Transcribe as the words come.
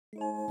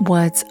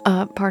What's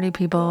up, party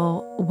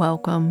people?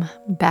 Welcome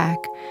back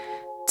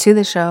to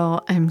the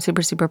show. I'm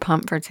super, super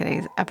pumped for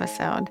today's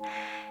episode.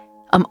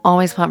 I'm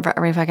always pumped for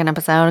every fucking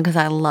episode because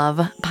I love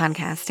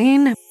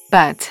podcasting.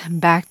 But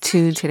back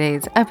to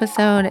today's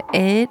episode.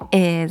 It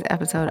is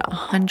episode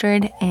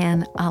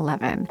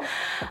 111.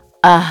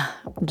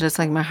 Just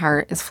like my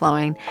heart is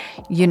flowing.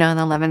 You know,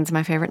 the 11 is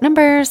my favorite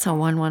number. So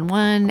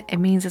 111, it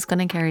means it's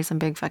going to carry some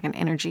big fucking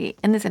energy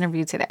in this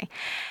interview today.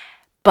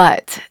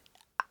 But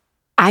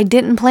I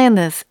didn't plan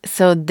this,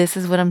 so this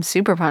is what I'm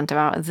super pumped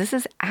about. This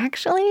is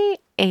actually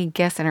a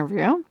guest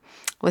interview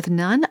with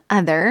none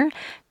other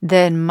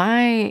than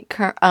my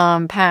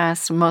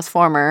past, most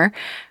former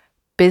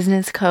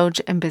business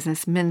coach and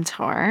business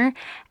mentor.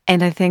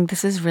 And I think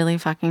this is really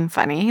fucking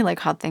funny, like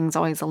how things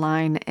always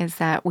align, is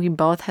that we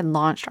both had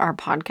launched our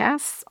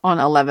podcasts on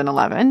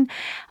 11/11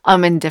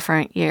 in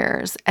different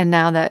years. And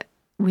now that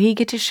we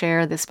get to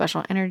share this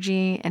special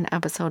energy in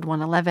episode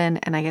 111,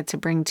 and I get to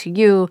bring to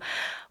you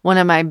one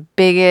of my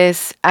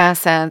biggest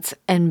assets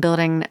in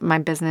building my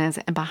business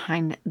and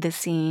behind the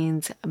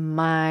scenes,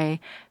 my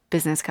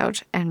business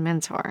coach and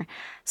mentor.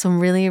 So I'm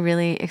really,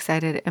 really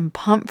excited and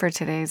pumped for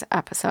today's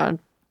episode.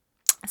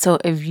 So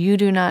if you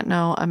do not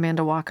know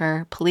Amanda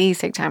Walker, please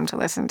take time to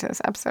listen to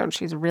this episode.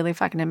 She's really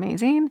fucking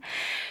amazing.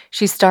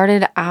 She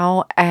started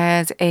out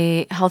as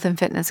a health and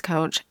fitness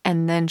coach,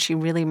 and then she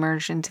really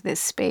merged into this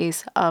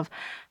space of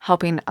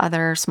helping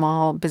other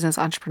small business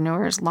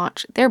entrepreneurs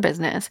launch their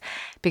business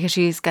because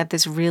she's got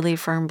this really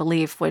firm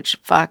belief, which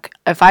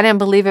if I didn't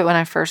believe it when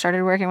I first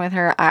started working with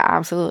her, I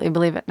absolutely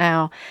believe it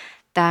now,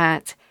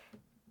 that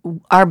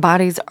our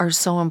bodies are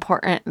so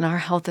important and our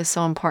health is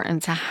so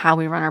important to how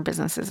we run our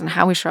businesses and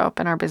how we show up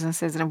in our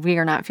businesses. And if we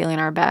are not feeling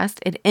our best,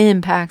 it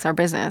impacts our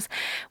business,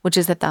 which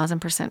is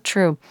 1,000%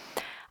 true.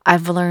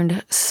 I've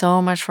learned so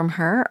much from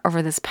her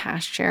over this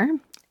past year.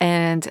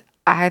 And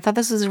I thought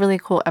this was a really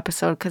cool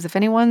episode because if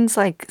anyone's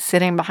like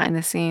sitting behind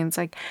the scenes,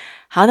 like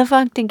how the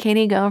fuck did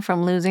Katie go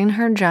from losing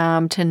her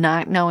job to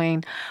not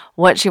knowing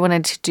what she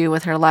wanted to do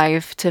with her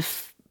life to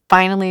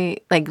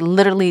finally like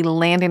literally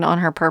landing on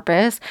her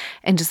purpose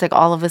and just like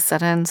all of a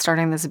sudden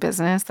starting this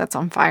business that's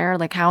on fire?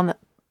 Like how in the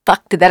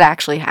fuck did that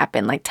actually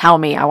happen? Like tell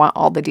me, I want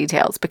all the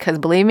details because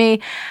believe me,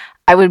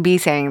 I would be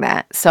saying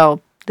that.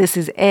 So this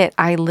is it.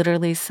 I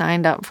literally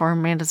signed up for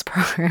Amanda's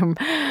program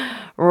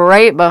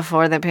right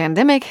before the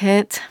pandemic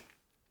hit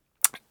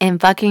and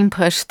fucking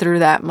pushed through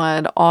that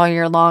mud all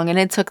year long. And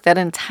it took that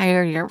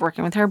entire year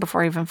working with her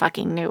before I even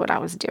fucking knew what I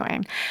was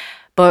doing.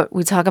 But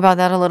we talk about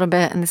that a little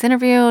bit in this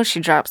interview. She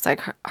drops like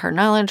her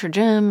knowledge, her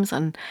gems,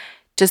 and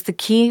just the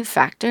key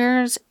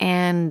factors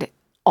and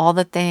all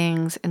the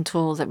things and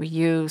tools that we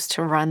use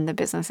to run the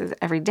businesses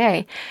every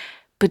day.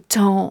 But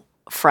don't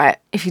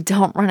fret. If you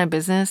don't run a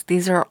business,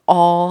 these are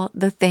all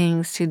the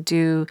things to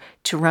do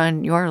to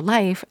run your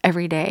life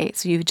every day.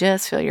 So you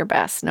just feel your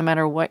best no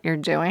matter what you're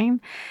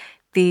doing.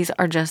 These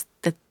are just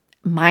the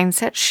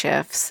mindset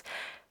shifts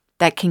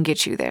that can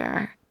get you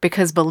there.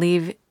 Because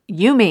believe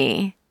you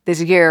me, this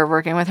year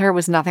working with her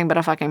was nothing but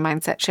a fucking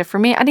mindset shift for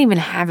me. I didn't even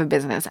have a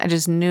business. I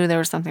just knew there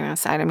was something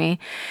inside of me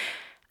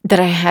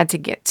that I had to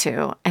get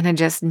to. And I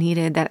just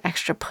needed that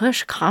extra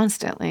push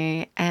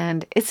constantly.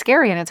 And it's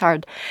scary and it's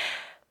hard.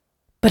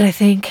 But I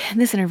think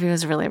this interview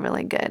is really,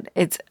 really good.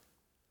 It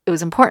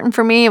was important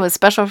for me. It was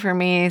special for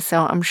me.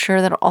 So I'm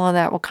sure that all of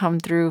that will come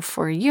through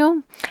for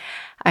you.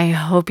 I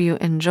hope you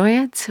enjoy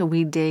it.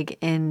 We dig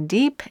in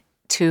deep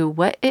to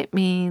what it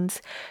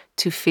means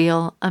to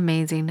feel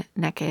amazing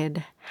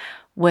naked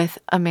with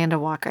Amanda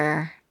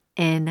Walker.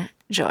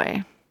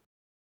 Enjoy.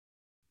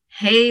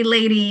 Hey,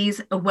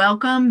 ladies,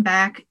 welcome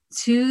back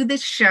to the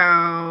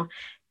show.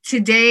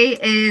 Today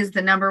is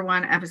the number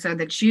one episode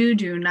that you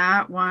do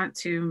not want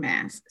to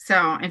miss.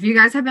 So if you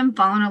guys have been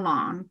following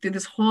along through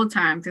this whole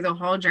time, through the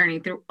whole journey,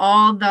 through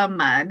all the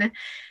mud,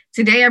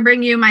 today I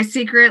bring you my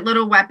secret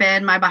little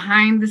weapon, my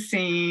behind the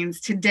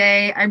scenes.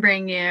 Today I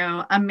bring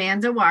you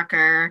Amanda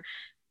Walker,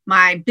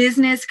 my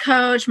business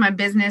coach, my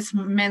business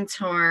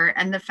mentor,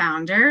 and the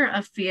founder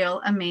of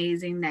Feel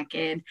Amazing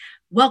Naked.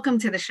 Welcome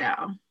to the show.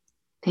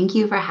 Thank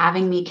you for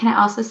having me. Can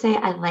I also say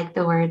I like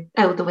the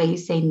way you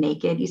say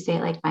naked. You say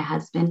it like my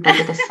husband, but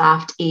with a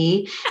soft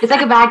E. It's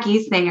like a back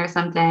east thing or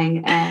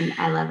something. And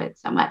I love it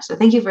so much. So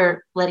thank you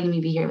for letting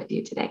me be here with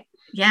you today.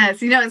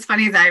 Yes. You know, it's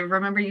funny is I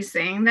remember you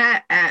saying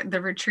that at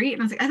the retreat.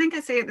 And I was like, I think I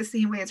say it the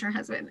same way as her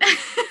husband.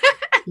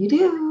 You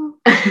do.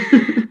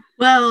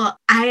 Well,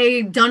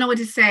 I don't know what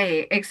to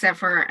say except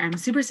for I'm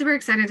super, super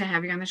excited to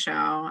have you on the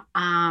show.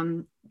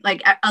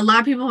 Like a lot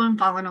of people have been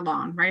following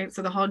along, right?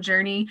 So the whole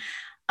journey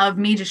of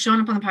me just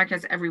showing up on the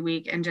podcast every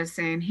week and just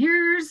saying,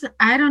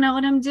 I don't know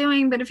what I'm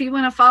doing, but if you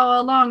want to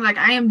follow along, like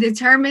I am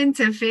determined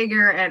to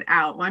figure it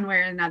out one way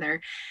or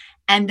another.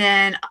 And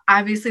then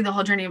obviously the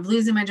whole journey of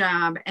losing my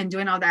job and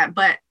doing all that.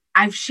 But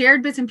I've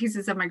shared bits and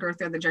pieces of my growth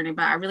throughout the journey,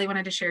 but I really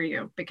wanted to share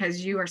you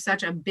because you are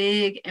such a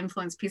big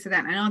influence piece of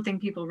that. And I don't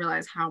think people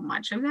realize how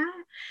much of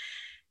that.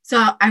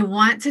 So I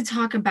want to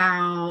talk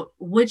about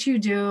what you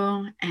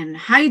do and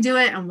how you do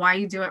it and why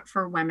you do it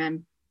for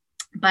women.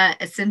 But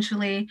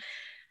essentially,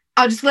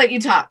 I'll just let you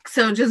talk.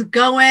 So just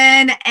go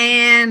in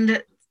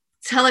and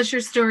tell us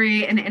your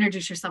story and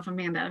introduce yourself,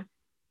 Amanda.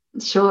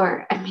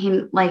 Sure. I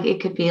mean, like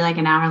it could be like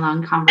an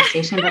hour-long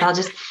conversation, but I'll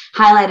just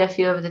highlight a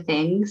few of the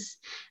things.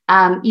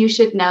 You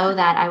should know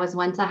that I was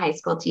once a high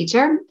school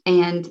teacher,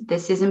 and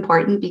this is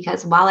important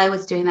because while I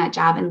was doing that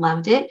job and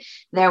loved it,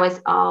 there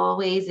was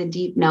always a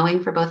deep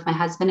knowing for both my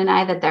husband and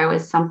I that there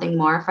was something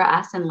more for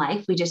us in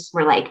life. We just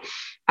were like,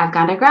 I've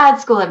gone to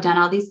grad school, I've done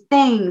all these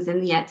things,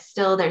 and yet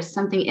still there's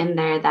something in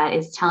there that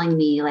is telling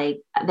me like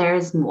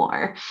there's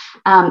more.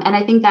 And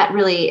I think that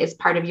really is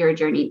part of your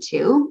journey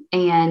too.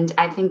 And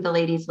I think the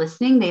ladies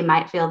listening, they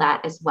might feel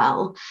that as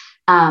well.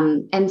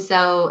 And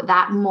so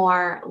that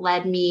more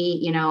led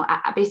me,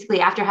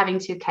 basically after having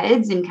two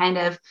kids and kind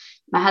of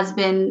my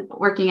husband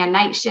working a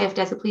night shift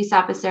as a police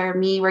officer,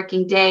 me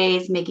working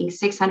days, making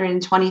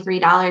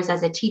 $623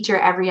 as a teacher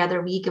every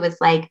other week. It was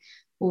like,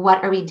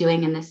 what are we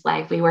doing in this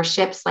life? We were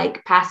ships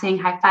like passing,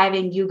 high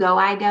fiving, you go,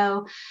 I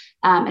go.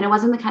 And it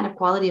wasn't the kind of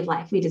quality of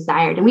life we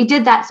desired. And we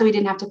did that so we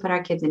didn't have to put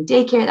our kids in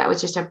daycare. That was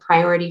just a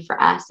priority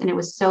for us. And it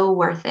was so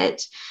worth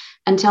it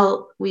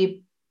until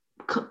we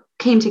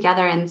came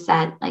together and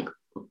said, like,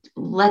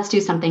 let's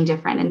do something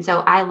different. And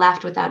so I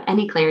left without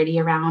any clarity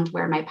around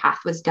where my path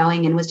was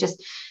going and was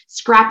just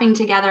scrapping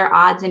together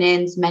odds and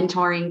ends,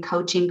 mentoring,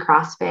 coaching,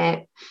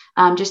 CrossFit,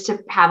 just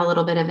to have a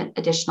little bit of an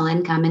additional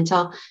income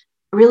until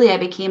really I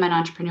became an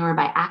entrepreneur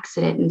by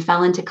accident and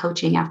fell into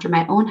coaching after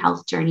my own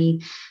health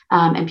journey.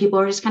 And people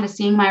were just kind of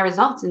seeing my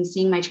results and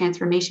seeing my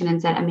transformation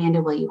and said,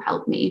 Amanda, will you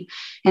help me?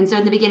 And so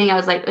in the beginning, I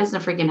was like, this is a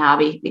freaking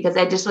hobby because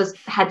I just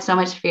had so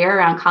much fear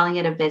around calling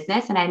it a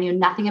business and I knew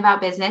nothing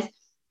about business.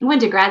 I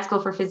went to grad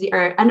school for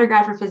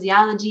undergrad for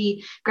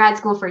physiology, grad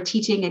school for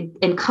teaching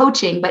and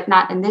coaching, but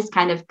not in this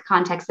kind of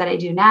context that I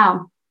do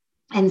now.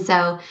 And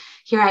so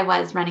here I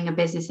was running a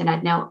business and I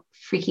had no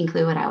freaking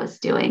clue what I was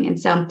doing. And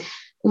so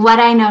what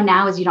I know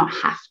now is you don't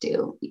have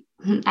to.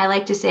 I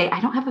like to say, I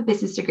don't have a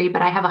business degree,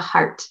 but I have a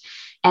heart.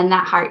 And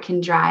that heart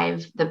can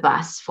drive the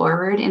bus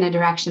forward in a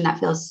direction that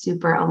feels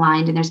super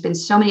aligned. And there's been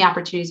so many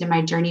opportunities in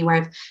my journey where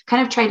I've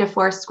kind of tried to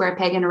force square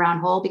peg in a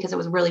round hole because it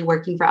was really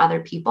working for other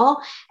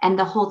people. And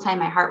the whole time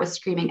my heart was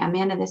screaming,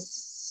 Amanda, this is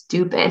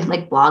stupid.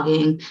 Like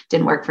blogging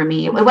didn't work for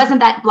me. It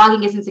wasn't that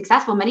blogging isn't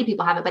successful. Many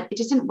people have it, but it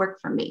just didn't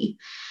work for me.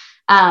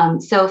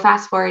 So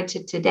fast forward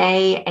to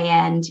today,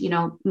 and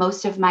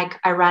most of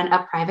I run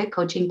a private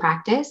coaching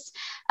practice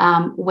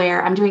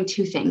where I'm doing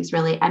two things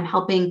really. I'm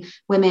helping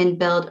women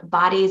build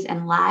bodies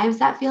and lives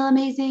that feel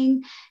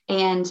amazing,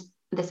 and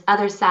this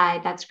other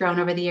side that's grown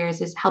over the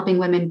years is helping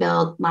women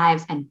build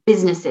lives and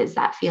businesses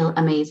that feel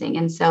amazing.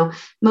 And so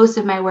most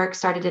of my work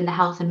started in the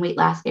health and weight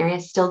loss area.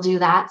 Still do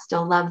that,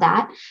 still love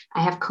that.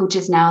 I have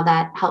coaches now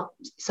that help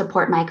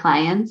support my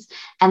clients.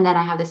 And then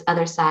I have this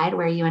other side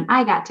where you and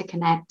I got to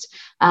connect,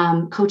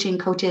 coaching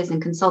coaches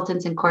and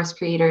consultants and course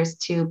creators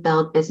to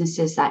build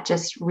businesses that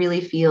just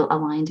really feel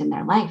aligned in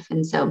their life.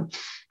 And so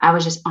I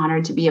was just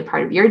honored to be a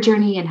part of your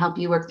journey and help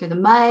you work through the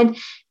mud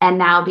and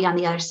now be on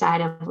the other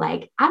side of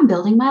like, I'm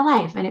building my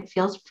life and it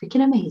feels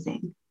freaking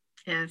amazing.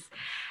 Yes.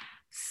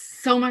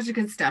 So much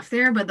good stuff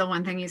there. But the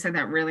one thing you said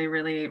that really,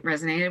 really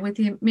resonated with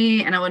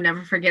me, and I would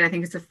never forget, I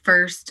think it's the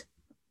first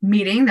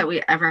meeting that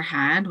we ever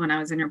had when I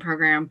was in your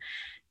program,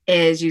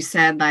 is you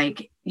said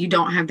like, you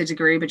don't have the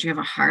degree, but you have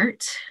a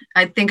heart.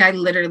 I think I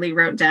literally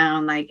wrote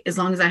down like, as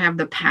long as I have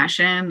the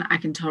passion, I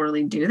can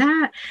totally do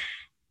that.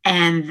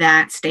 And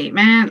that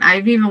statement,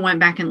 I've even went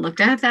back and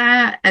looked at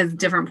that as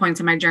different points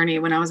in my journey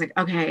when I was like,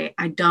 okay,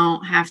 I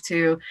don't have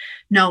to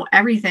know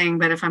everything,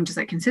 but if I'm just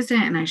like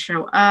consistent and I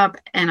show up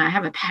and I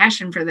have a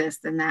passion for this,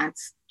 then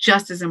that's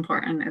just as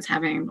important as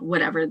having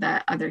whatever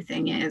that other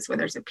thing is,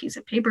 whether it's a piece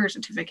of paper,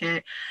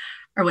 certificate,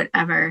 or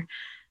whatever.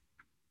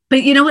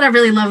 But you know what I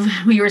really love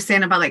what you were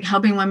saying about like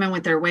helping women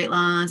with their weight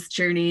loss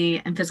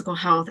journey and physical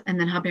health, and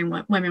then helping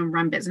women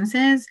run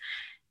businesses.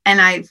 And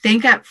I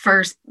think at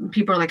first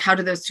people are like, how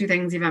do those two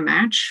things even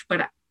match?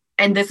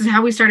 And this is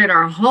how we started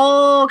our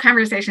whole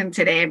conversation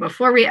today.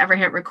 Before we ever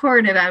hit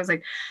record it, I was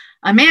like,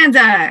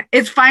 Amanda,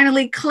 it's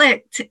finally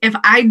clicked. If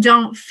I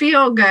don't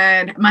feel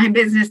good, my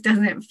business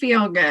doesn't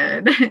feel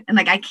good. And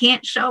like, I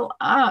can't show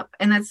up.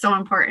 And that's so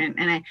important.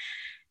 And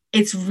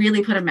it's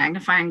really put a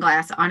magnifying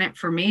glass on it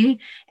for me.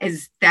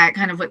 Is that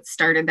kind of what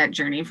started that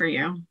journey for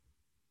you?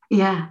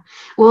 Yeah.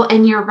 Well,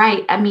 and you're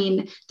right. I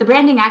mean, the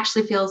branding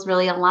actually feels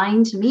really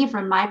aligned to me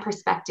from my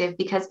perspective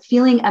because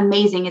feeling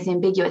amazing is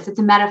ambiguous. It's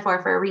a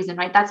metaphor for a reason,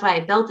 right? That's why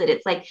I built it.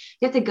 It's like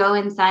you have to go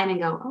inside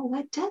and go, oh,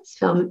 what does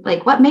feel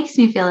like, what makes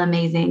me feel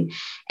amazing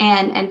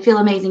and feel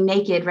amazing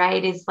naked,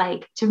 right? Is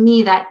like, to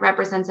me, that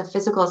represents a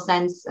physical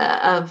sense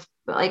of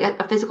like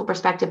a physical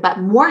perspective, but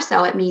more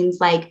so it means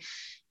like,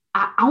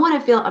 I want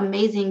to feel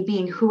amazing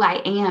being who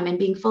I am and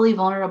being fully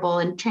vulnerable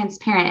and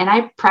transparent. And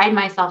I pride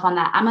myself on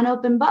that. I'm an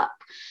open book.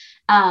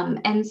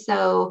 And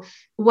so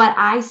what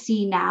I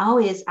see now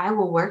is I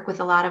will work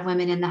with a lot of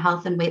women in the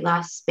health and weight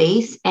loss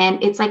space.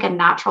 And it's like a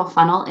natural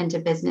funnel into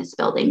business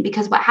building,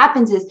 because what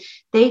happens is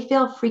they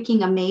feel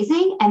freaking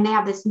amazing and they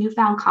have this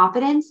newfound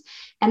confidence,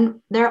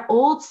 and their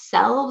old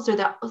selves or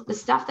the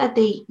stuff that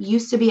they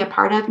used to be a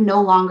part of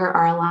no longer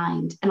are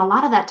aligned. And a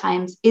lot of that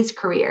times is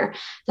career.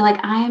 They're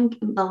like,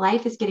 the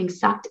life is getting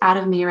sucked out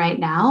of me right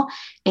now.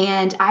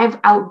 And I've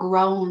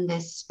outgrown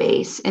this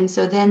space. And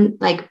so then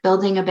like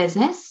building a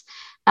business,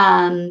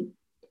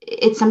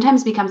 it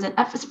sometimes becomes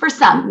for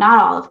some, not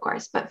all, of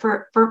course, but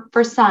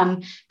for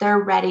some, they're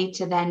ready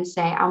to then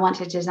say, I want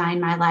to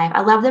design my life.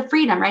 I love the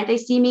freedom, right? They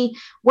see me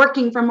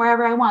working from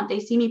wherever I want. They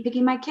see me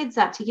picking my kids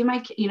up, taking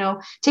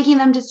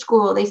them to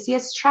school. They see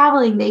us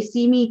traveling. They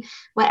see me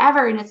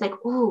whatever. And it's like,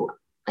 oh,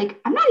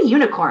 like, I'm not a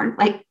unicorn.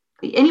 Like,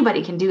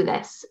 anybody can do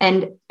this.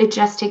 And it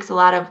just takes a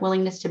lot of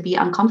willingness to be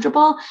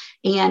uncomfortable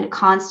and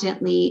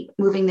constantly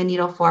moving the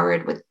needle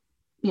forward with,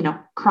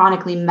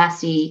 chronically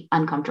messy,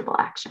 uncomfortable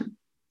action.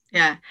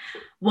 Yeah.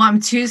 Well,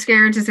 I'm too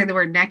scared to say the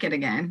word naked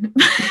again.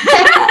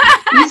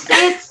 You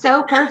say it's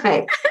so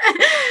perfect.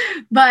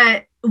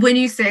 But when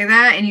you say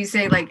that and you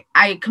say, like,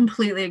 I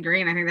completely agree.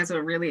 And I think that's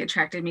what really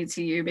attracted me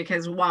to you,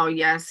 because while,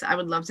 yes, I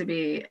would love to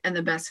be in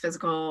the best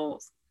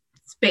physical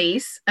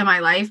space in my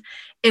life,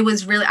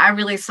 I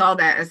really saw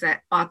that as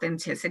that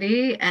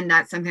authenticity. And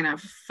that's something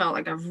I've felt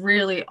like I've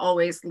really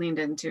always leaned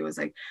into, is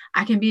like,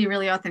 I can be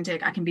really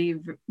authentic. I can be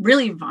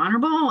really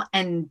vulnerable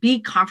and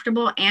be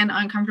comfortable and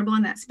uncomfortable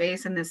in that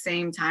space in the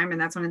same time. And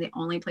that's one of the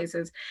only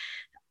places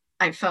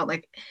I felt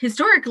like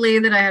historically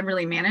that I had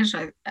really managed.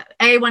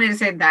 I wanted to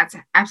say that's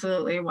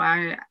absolutely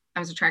why I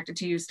was attracted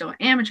to you, still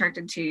am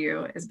attracted to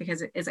you, is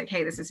because it's like,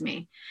 hey, this is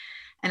me.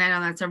 And I know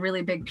that's a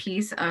really big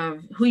piece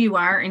of who you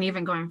are, and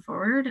even going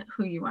forward,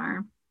 who you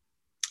are.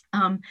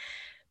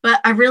 But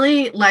I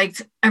really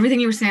liked everything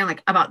you were saying,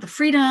 like about the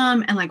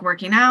freedom and like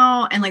working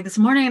out. And like this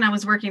morning I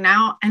was working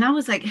out and I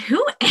was like,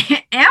 who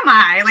am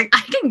I? Like,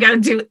 I can go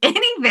do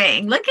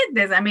anything. Look at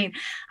this. I mean,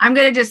 I'm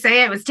going to just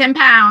say it was 10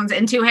 pounds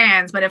in 2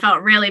 hands, but it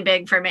felt really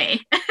big for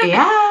me.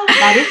 Yeah,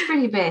 that is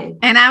pretty big.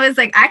 And I was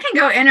like, I can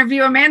go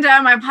interview Amanda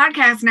on my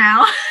podcast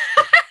now.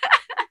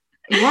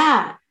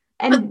 Yeah.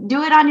 And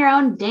do it on your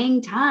own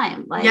dang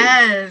time. Like,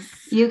 yes,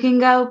 you can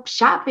go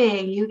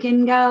shopping. You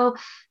can go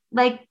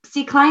like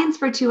see clients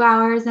for 2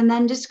 hours and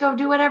then just go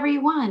do whatever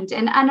you want.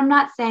 And I'm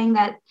not saying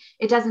that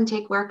it doesn't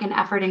take work and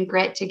effort and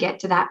grit to get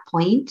to that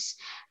point.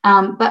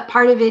 But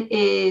part of it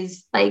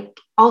is like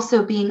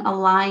also being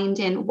aligned.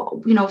 And,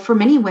 for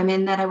many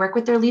women that I work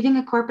with, they're leaving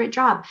a corporate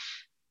job.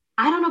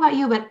 I don't know about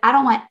you, but I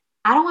don't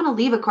want to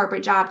leave a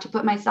corporate job to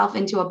put myself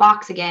into a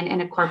box again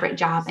in a corporate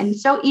job. And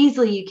so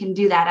easily you can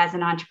do that as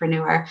an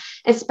entrepreneur,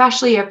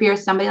 especially if you're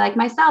somebody like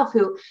myself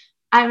who,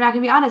 I'm not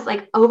going to be honest,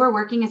 like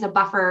overworking is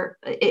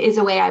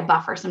a way I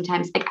buffer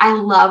sometimes. Like, I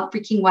love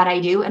freaking what I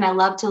do. And I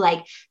love to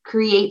like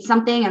create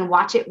something and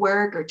watch it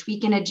work or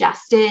tweak and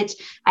adjust it.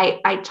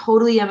 I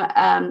totally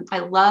am. I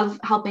love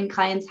helping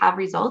clients have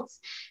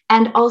results.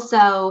 And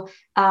also,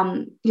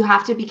 you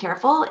have to be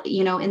careful,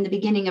 in the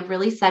beginning of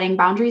really setting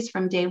boundaries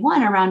from day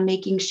one around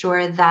making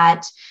sure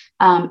that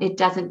it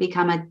doesn't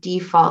become a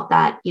default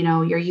that,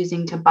 you're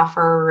using to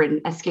buffer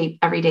and escape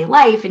everyday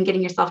life and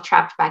getting yourself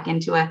trapped back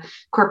into a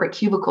corporate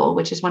cubicle,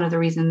 which is one of the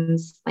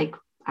reasons, like,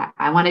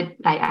 I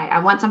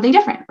want something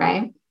different,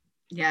 right?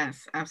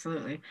 Yes,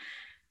 absolutely.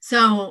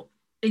 So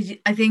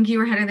I think you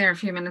were heading there a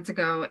few minutes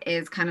ago,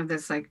 is kind of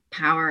this like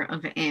power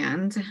of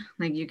and,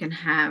 like you can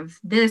have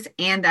this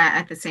and that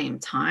at the same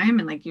time.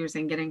 And like you were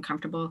saying, getting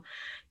comfortable,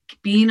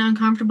 being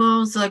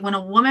uncomfortable. So like when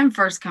a woman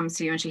first comes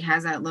to you and she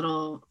has that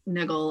little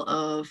niggle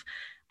of,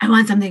 I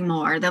want something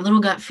more, that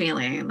little gut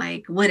feeling,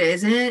 like, what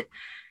is it?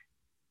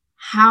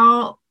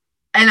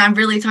 And I'm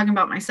really talking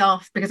about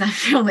myself because I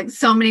feel like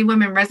so many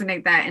women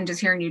resonate that. And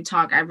just hearing you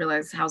talk, I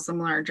realize how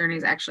similar our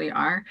journeys actually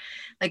are.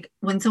 Like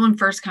when someone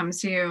first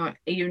comes to you,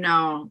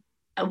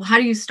 how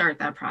do you start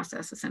that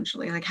process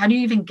essentially? Like, how do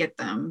you even get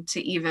them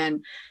to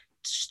even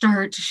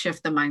start to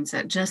shift the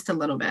mindset just a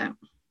little bit?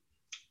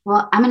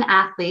 Well, I'm an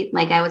athlete.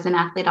 Like, I was an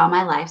athlete all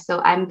my life.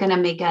 So I'm going to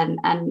make an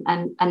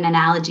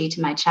analogy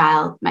to my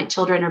child. My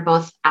children are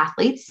both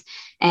athletes,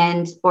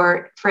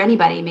 or for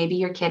anybody, maybe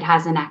your kid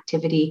has an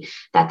activity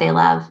that they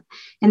love.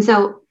 And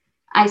so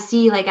I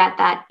see, like, at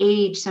that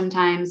age,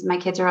 sometimes my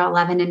kids are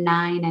 11 and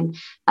 9,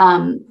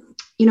 and,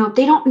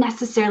 they don't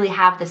necessarily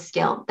have the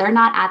skill. They're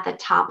not at the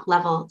top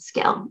level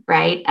skill.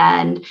 Right.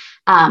 And,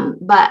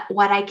 but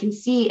what I can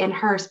see in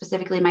her,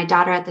 specifically my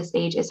daughter at this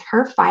age, is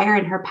her fire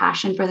and her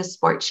passion for the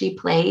sport she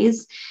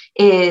plays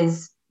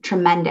is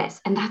tremendous.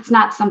 And that's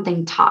not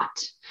something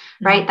taught,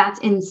 right? Mm-hmm. That's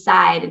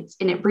inside,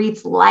 and it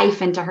breathes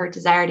life into her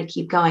desire to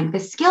keep going. The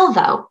skill,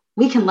 though,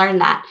 we can learn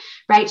that,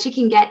 right? She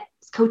can get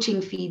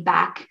coaching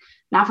feedback,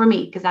 not from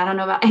me, because I don't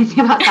know about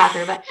anything about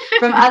soccer, but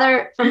from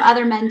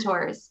other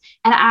mentors.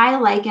 And I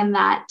liken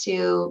that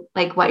to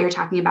like what you're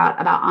talking about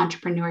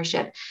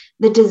entrepreneurship,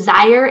 the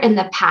desire and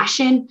the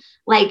passion.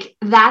 Like,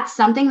 that's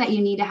something that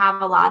you need to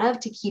have a lot of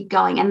to keep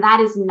going. And that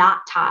is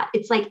not taught.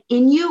 It's like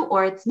in you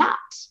or it's not.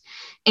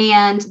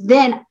 And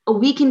then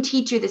we can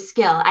teach you the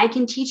skill. I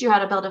can teach you how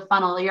to build a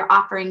funnel, your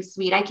offering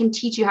suite. I can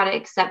teach you how to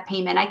accept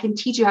payment. I can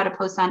teach you how to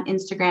post on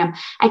Instagram.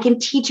 I can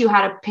teach you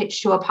how to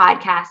pitch to a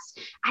podcast.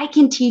 I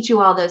can teach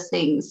you all those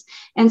things.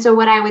 And so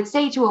what I would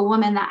say to a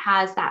woman that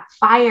has that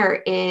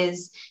fire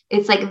is,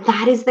 it's like,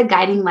 that is the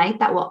guiding light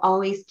that will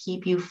always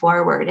keep you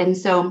forward. And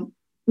so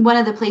one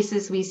of the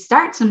places we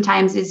start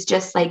sometimes is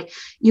just like,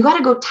 you got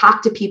to go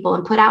talk to people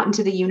and put out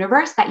into the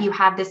universe that you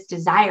have this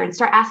desire, and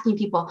start asking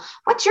people,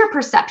 what's your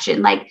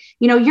perception? Like,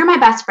 you're my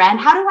best friend.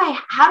 How do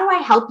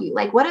I help you?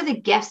 Like, what are the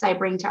gifts I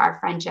bring to our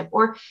friendship,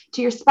 or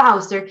to your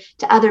spouse, or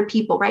to other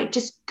people, right?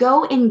 Just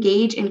go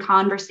engage in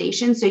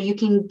conversation so you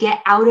can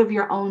get out of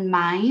your own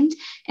mind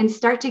and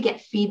start to get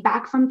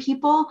feedback from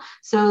people,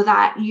 so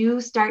that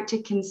you start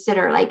to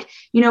consider, like,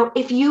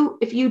 if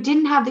you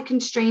didn't have the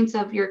constraints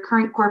of your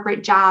current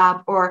corporate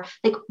job, or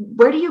like,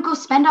 where do you go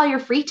spend all your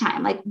free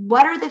time? Like,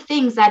 what are the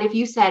things that if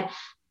you said,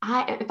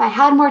 if I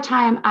had more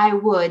time, I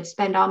would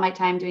spend all my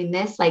time doing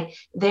this, like,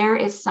 there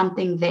is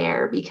something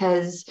there.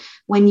 Because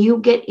when you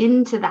get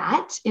into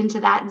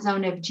that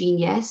zone of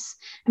genius,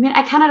 I mean,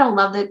 I kind of don't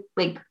love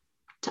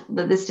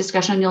this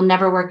discussion, you'll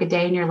never work a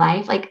day in your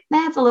life. Like,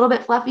 it's a little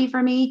bit fluffy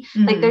for me.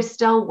 Mm-hmm. Like, there's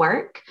still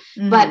work,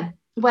 mm-hmm. but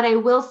what I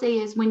will say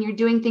is, when you're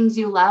doing things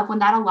you love, when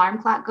that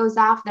alarm clock goes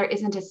off, there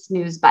isn't a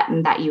snooze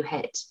button that you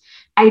hit.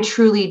 I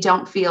truly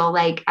don't feel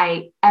like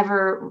I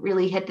ever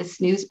really hit the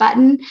snooze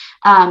button,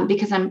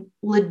 because I'm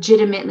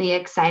legitimately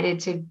excited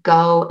to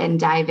go and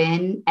dive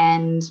in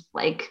and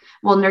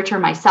nurture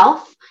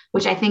myself,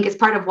 which I think is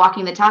part of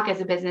walking the talk as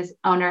a business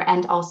owner,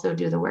 and also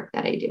do the work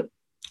that I do.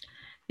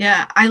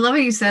 Yeah. I love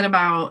what you said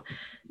about,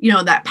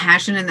 that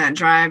passion and that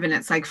drive. And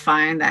it's like,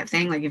 find that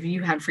thing. Like, if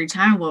you had free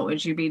time, what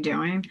would you be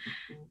doing?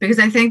 Because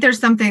I think there's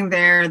something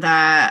there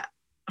that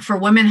for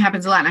women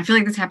happens a lot. And I feel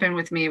like this happened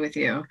with me, with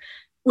you.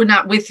 Well,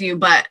 not with you,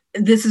 but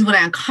this is what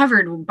I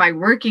uncovered by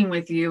working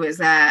with you, is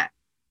that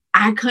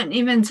I couldn't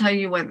even tell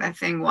you what that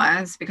thing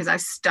was, because I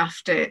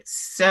stuffed it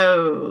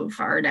so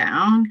far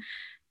down.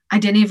 I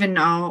didn't even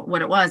know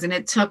what it was. And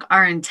it took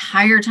our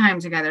entire time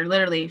together,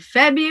 literally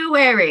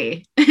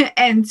February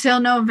until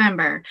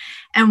November.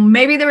 And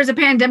maybe there was a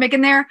pandemic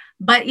in there,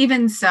 but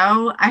even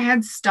so, I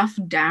had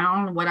stuffed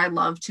down what I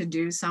love to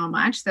do so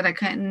much that I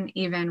couldn't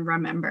even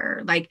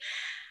remember. Like,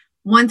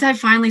 once I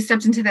finally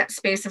stepped into that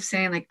space of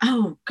saying, like,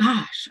 oh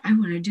gosh, I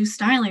want to do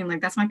styling.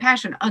 Like, that's my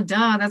passion. Oh,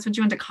 duh, that's what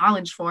you went to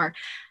college for.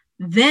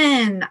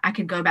 Then I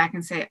could go back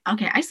and say,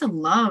 okay, I used to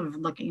love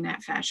looking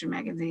at fashion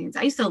magazines.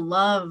 I used to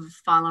love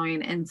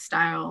following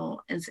InStyle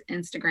as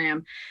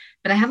Instagram,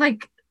 but I had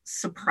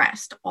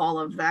suppressed all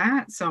of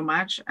that so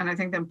much. And I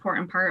think the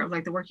important part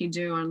of the work you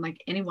do, and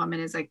any woman,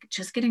 is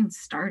just getting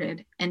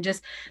started, and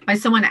just by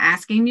someone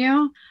asking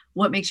you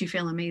what makes you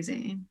feel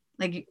amazing.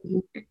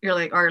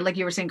 You're or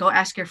you were saying, go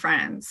ask your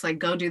friends,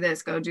 go do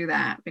this, go do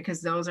that, because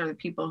those are the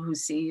people who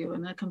see you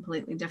in a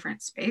completely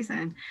different space.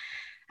 And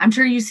I'm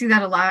sure you see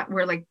that a lot,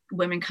 where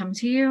women come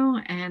to you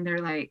and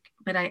they're like,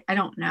 but I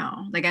don't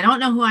know. I don't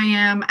know who I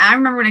am. I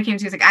remember when I came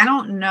to you, it's I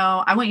don't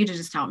know. I want you to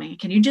just tell me.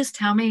 Can you just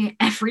tell me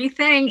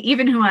everything,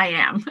 even who I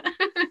am?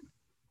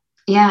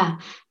 Yeah,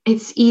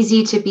 it's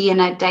easy to be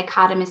in a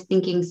dichotomous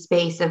thinking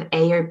space of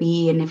A or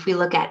B. And if we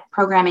look at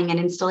programming and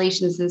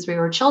installation, since we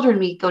were children,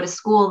 we go to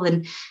school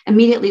and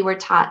immediately we're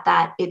taught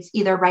that it's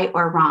either right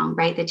or wrong,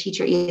 right? The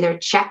teacher either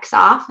checks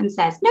off and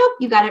says, nope,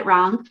 you got it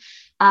wrong.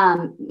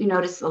 You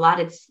notice a lot,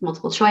 it's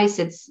multiple choice.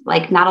 It's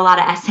not a lot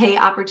of essay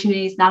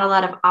opportunities, not a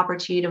lot of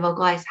opportunity to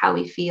vocalize how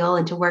we feel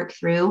and to work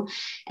through.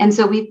 And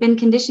so we've been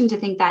conditioned to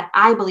think that,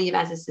 I believe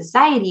as a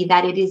society,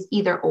 that it is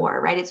either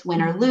or, right? It's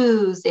win or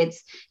lose.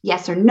 It's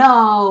yes or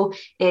no.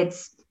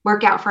 It's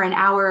work out for an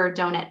hour or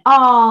don't at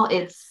all.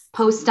 It's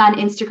post on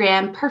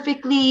Instagram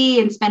perfectly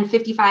and spend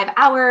 55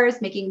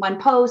 hours making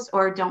one post,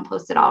 or don't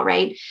post at all,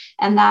 right?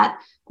 And that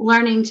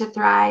learning to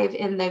thrive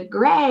in the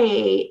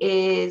gray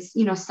is,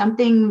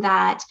 something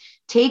that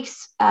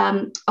takes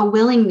a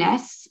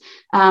willingness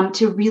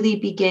to really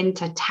begin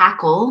to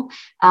tackle.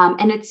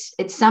 And it's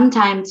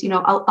sometimes,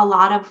 a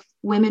lot of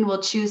women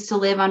will choose to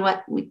live on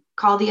what we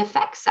call the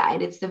effect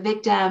side. It's the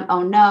victim.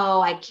 Oh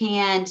no, I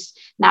can't,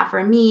 not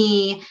for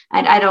me.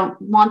 I don't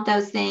want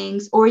those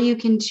things. Or you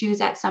can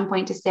choose at some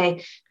point to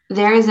say,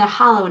 there is a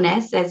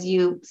hollowness, as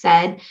you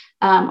said,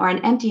 or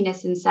an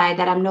emptiness inside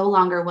that I'm no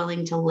longer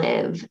willing to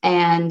live.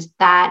 And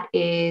that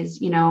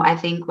is, I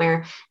think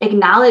where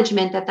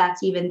acknowledgement that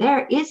that's even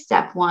there is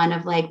step one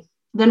of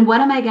then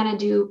what am I going to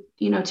do,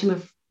 to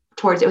move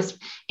towards. It was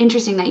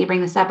interesting that you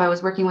bring this up. I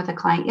was working with a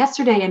client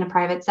yesterday in a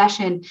private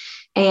session,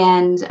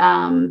 and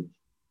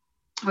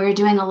we were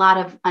doing a lot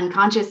of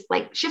unconscious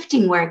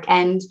shifting work.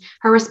 And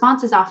her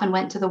responses often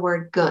went to the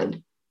word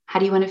good. How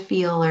do you want to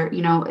feel? Or,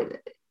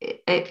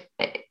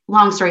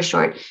 long story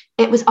short,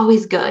 it was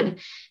always good.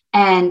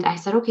 And I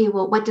said, okay,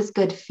 well, what does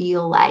good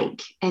feel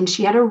like? And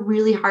she had a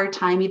really hard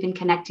time even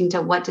connecting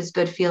to what does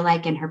good feel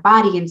like in her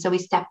body. And so we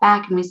stepped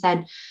back and we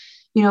said,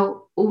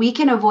 we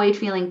can avoid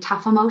feeling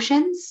tough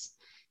emotions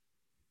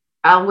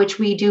which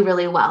we do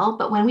really well.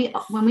 But when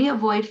we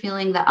avoid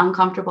feeling the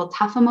uncomfortable,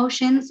 tough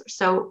emotions,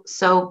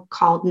 so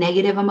called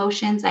negative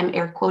emotions, I'm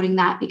air quoting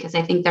that because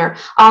I think they're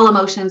all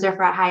emotions are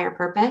for a higher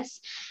purpose.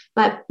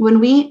 But when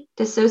we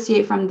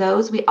dissociate from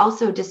those, we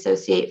also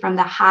dissociate from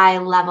the high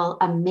level,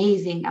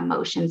 amazing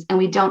emotions, and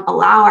we don't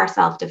allow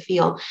ourselves to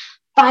feel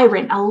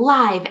vibrant,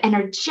 alive,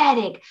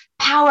 energetic,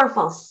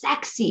 powerful,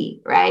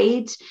 sexy,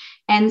 right?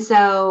 And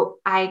so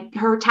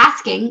her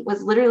tasking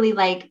was literally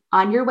like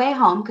on your way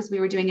home, because we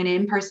were doing an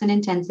in-person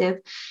intensive.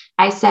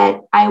 I said,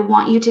 I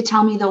want you to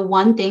tell me the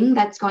one thing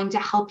that's going to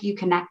help you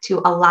connect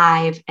to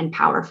alive and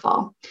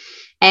powerful.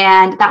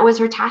 And that was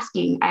her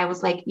tasking. I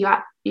was like,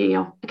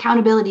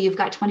 accountability, you've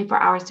got 24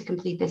 hours to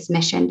complete this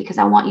mission because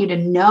I want you to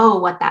know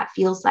what that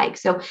feels like.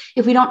 So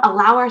if we don't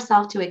allow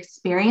ourselves to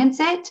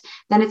experience it,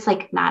 then it's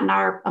like not in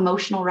our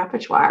emotional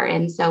repertoire.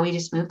 And so we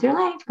just move through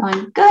life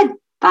going, good,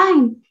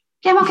 fine.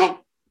 Yeah, I'm okay.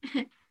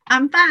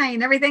 I'm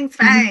fine. Everything's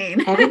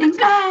fine. Everything's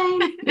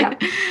fine.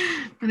 Yep.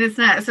 But it's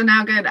not. So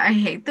now good. I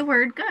hate the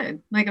word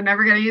good. Like I'm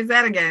never going to use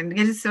that again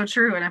because it's so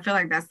true. And I feel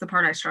like that's the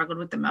part I struggled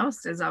with the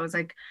most is I was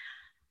like,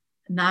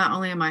 not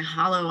only am I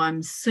hollow,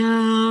 I'm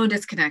so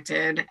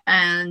disconnected.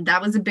 And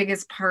that was the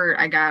biggest part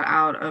I got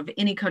out of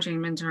any coaching,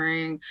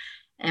 mentoring,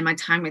 and my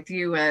time with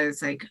you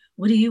was like,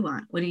 what do you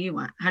want? What do you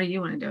want? How do you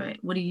want to do it?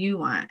 What do you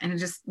want? And it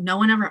just, no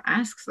one ever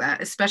asks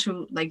that,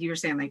 especially like you were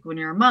saying, like when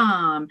you're a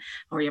mom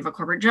or you have a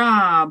corporate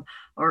job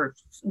or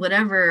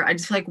whatever. I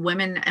just feel like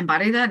women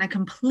embody that in a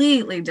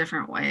completely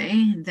different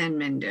way than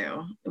men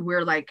do.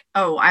 We're like,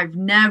 oh, I've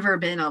never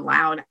been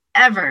allowed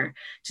ever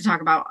to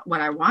talk about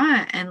what I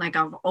want. And like,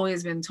 I've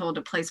always been told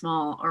to play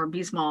small or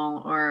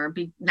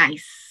be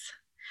nice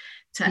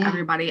to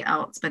everybody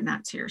else, but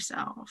not to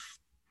yourself.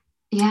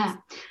 Yeah.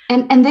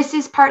 And this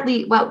is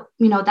partly what,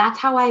 that's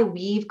how I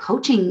weave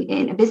coaching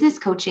in business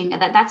coaching.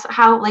 That's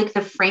how like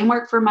the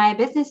framework for my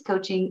business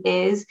coaching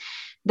is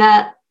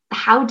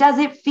how does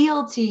it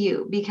feel to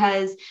you?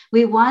 Because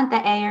we want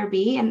the A or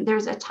B, and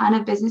there's a ton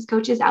of business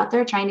coaches out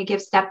there trying to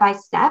give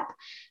step-by-step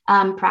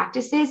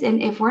practices.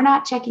 And if we're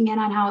not checking in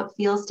on how it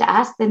feels to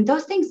us, then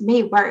those things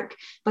may work,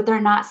 but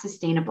they're not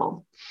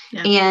sustainable.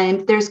 Yeah.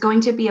 And there's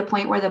going to be a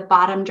point where the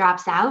bottom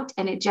drops out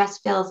and it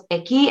just feels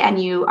icky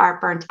and you are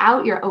burnt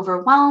out. You're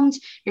overwhelmed.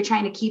 You're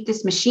trying to keep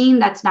this machine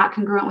that's not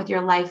congruent with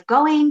your life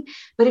going.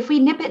 But if we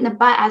nip it in the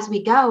butt as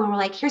we go and we're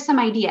like, here's some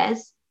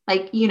ideas.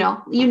 Like, you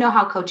know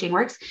how coaching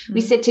works. Mm-hmm.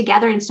 We sit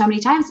together and so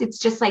many times it's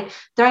just like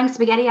throwing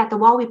spaghetti at the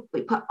wall.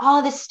 We put all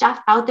of this stuff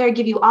out there,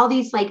 give you all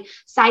these like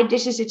side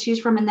dishes to choose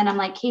from. And then I'm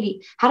like,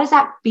 Katie, how does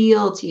that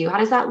feel to you? How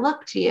does that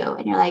look to you?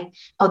 And you're like,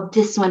 oh,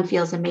 this one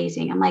feels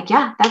amazing. I'm like,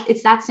 yeah,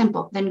 it's that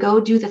simple. Then go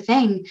do the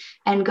thing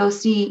and go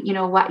see,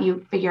 what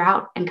you figure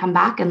out and come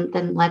back. And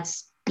then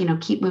let's,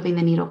 keep moving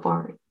the needle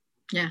forward.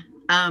 Yeah.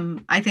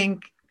 I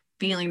think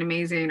feeling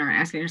amazing or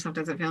asking yourself,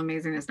 does it feel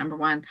amazing is number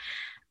one.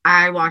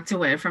 I walked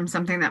away from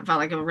something that felt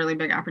like a really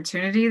big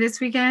opportunity this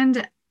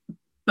weekend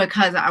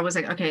because I was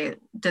like, okay,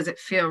 does it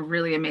feel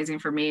really amazing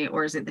for me?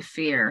 Or is it the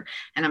fear?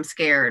 And I'm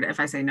scared if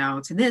I say no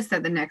to this,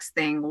 that the next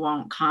thing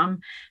won't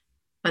come.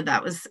 But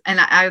that was, and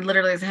I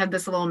literally had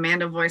this little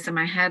Amanda voice in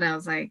my head. I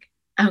was like,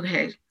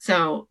 okay,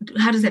 so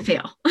how does it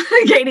feel?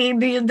 Katie,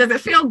 does it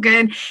feel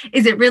good?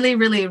 Is it really,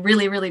 really,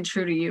 really, really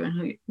true to you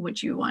and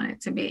what you want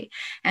it to be?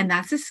 And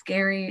that's the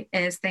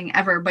scariest thing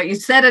ever. But you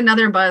said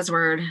another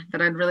buzzword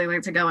that I'd really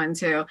like to go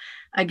into.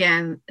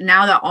 Again,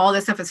 now that all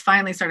this stuff is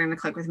finally starting to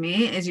click with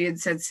me, is you had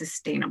said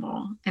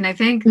sustainable. And I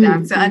think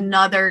that's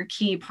another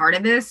key part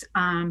of this.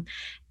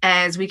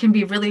 As we can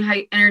be really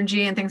high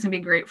energy and things can be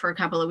great for a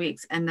couple of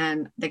weeks and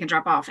then they can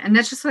drop off. And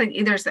that's just like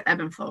either it's the ebb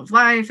and flow of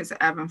life, it's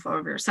the ebb and flow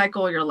of your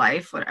cycle, your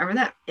life, whatever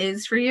that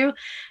is for you.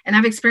 And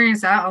I've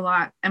experienced that a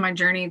lot in my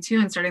journey too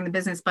in starting the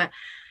business. But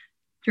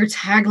your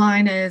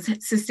tagline is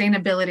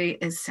sustainability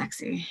is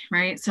sexy,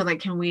 right? So like,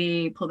 can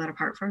we pull that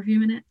apart for a few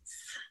minutes?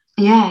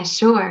 Yeah,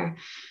 sure.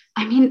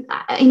 I mean,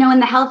 in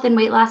the health and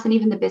weight loss and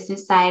even the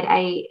business side,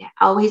 I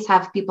always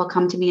have people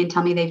come to me and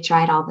tell me they've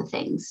tried all the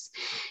things.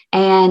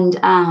 And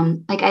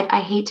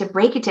I hate to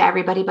break it to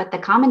everybody, but the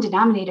common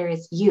denominator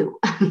is you.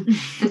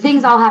 The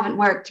things all haven't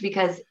worked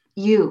because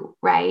you,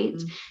 right?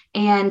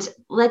 And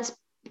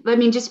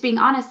just being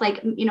honest,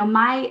 like,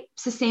 my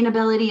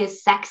sustainability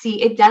is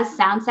sexy. It does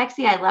sound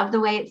sexy. I love the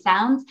way it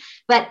sounds,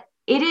 but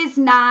it is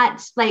not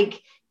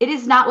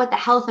what the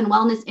health and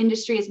wellness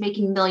industry is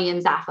making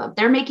millions off of.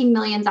 They're making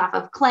millions off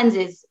of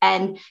cleanses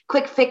and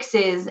quick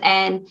fixes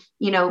and,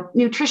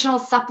 nutritional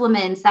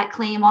supplements that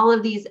claim all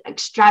of these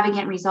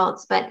extravagant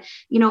results. But,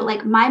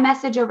 like my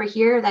message over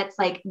here, that's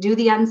like, do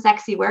the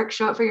unsexy work,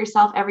 show it for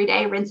yourself every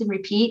day, rinse and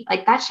repeat.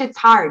 Like that shit's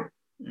hard.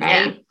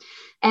 Right. Yeah.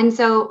 And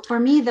so for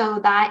me, though,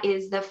 that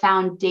is the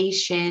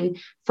foundation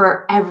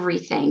for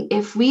everything.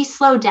 If we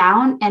slow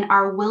down and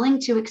are willing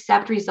to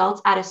accept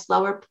results at a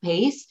slower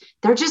pace,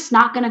 they're just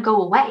not going to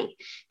go away.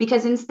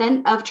 Because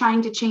instead of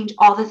trying to change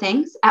all the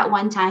things at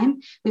one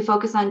time, we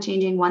focus on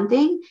changing one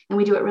thing and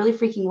we do it really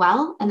freaking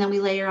well. And then we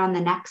layer on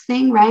the next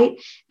thing, right?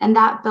 And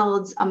that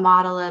builds a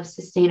model of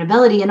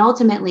sustainability. And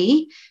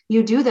ultimately,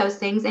 you do those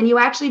things and you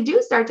actually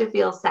do start to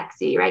feel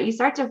sexy, right? You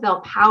start to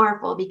feel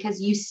powerful because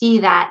you see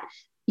that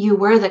you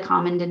were the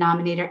common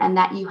denominator and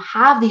that you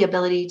have the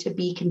ability to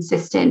be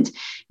consistent.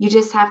 You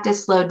just have to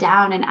slow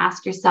down and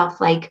ask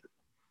yourself, like,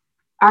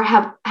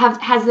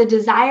 has the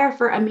desire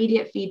for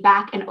immediate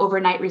feedback and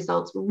overnight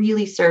results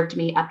really served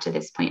me up to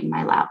this point in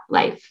my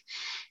life?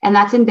 And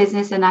that's in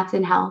business and that's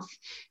in health.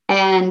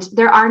 And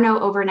there are no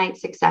overnight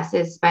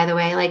successes, by the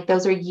way. Like,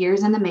 those are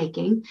years in the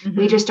making. Mm-hmm.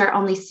 We just are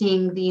only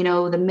seeing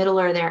the, the middle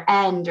or their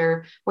end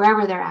or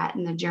wherever they're at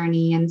in the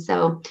journey. And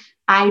so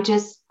I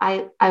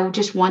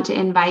just want to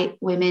invite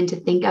women to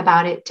think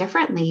about it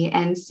differently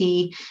and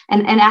see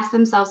and ask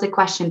themselves a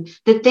question.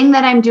 The thing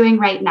that I'm doing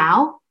right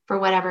now, for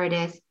whatever it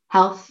is,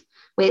 health,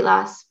 weight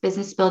loss,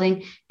 business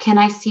building, can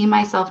I see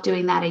myself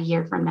doing that a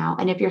year from now?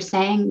 And if you're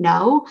saying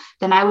no,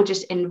 then I would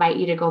just invite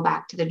you to go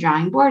back to the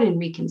drawing board and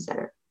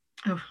reconsider.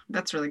 Oh,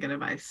 that's really good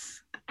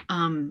advice.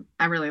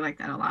 I really like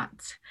that a lot.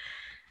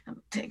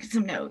 I'm taking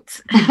some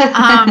notes.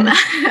 I'm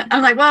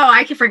like, whoa,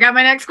 I forgot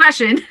my next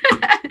question.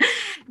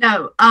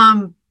 No,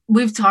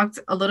 we've talked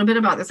a little bit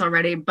about this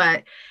already,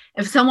 but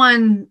if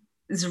someone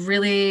is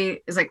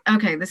like,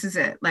 okay, this is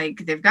it.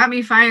 Like, they've got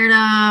me fired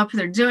up.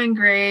 They're doing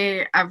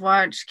great. I've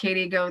watched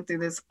Katie go through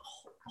this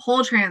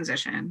whole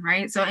transition,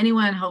 right? So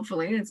anyone,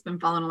 hopefully, that's been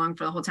following along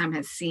for the whole time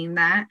has seen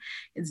that.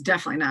 It's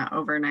definitely not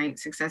overnight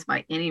success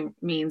by any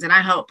means. And I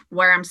hope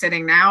where I'm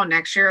sitting now,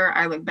 next year,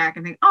 I look back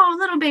and think, oh,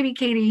 little baby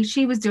Katie,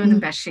 she was doing the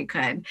best she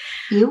could.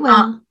 You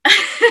will.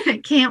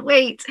 Can't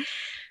wait.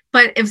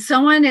 But if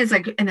someone is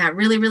like in that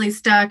really, really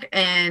stuck,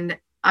 and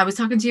I was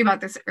talking to you about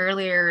this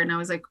earlier, and I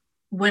was like,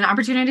 when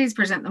opportunities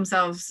present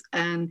themselves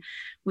and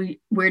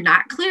we're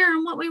not clear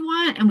on what we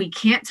want, and we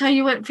can't tell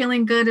you what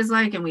feeling good is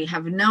like, and we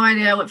have no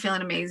idea what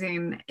feeling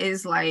amazing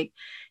is like,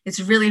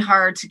 it's really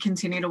hard to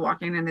continue to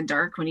walk in the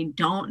dark when you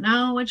don't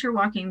know what you're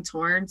walking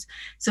towards.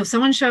 So if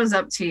someone shows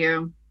up to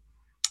you,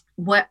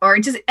 or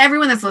just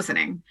everyone that's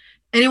listening,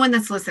 anyone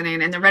that's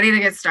listening, and they're ready to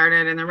get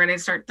started and they're ready to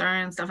start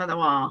throwing stuff at the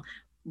wall,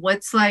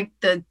 what's like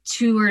the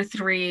 2 or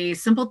 3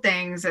 simple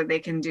things that they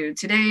can do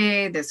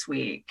today, this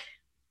week?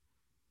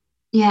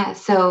 Yeah.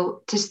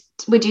 So just,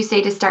 would you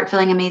say to start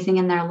feeling amazing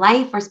in their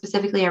life, or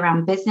specifically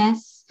around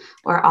business,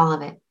 or all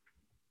of it?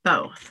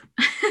 Both.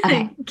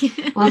 Okay.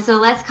 Well, so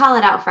let's call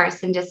it out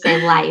first and just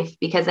say life,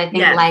 because I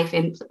think life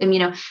and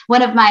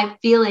one of my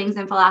feelings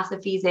and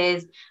philosophies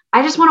is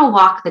I just want to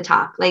walk the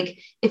talk. Like,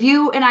 if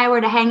you and I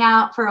were to hang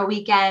out for a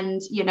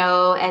weekend,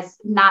 as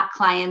not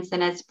clients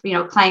and as,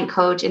 client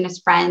coach and as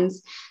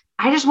friends,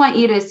 I just want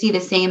you to see the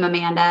same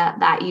Amanda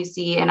that you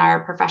see in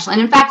our professional.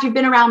 And in fact, you've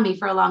been around me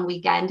for a long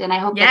weekend, and I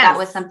hope that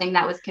was something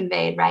that was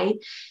conveyed, right?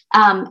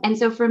 And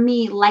so for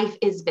me, life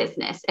is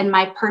business, and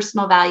my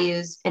personal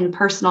values and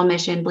personal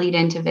mission bleed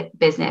into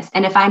business.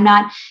 And if I'm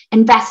not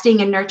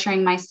investing and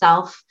nurturing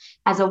myself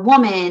as a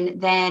woman,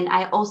 then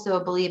I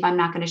also believe I'm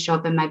not going to show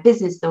up in my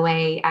business the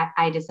way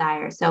I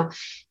desire. So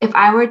if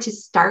I were to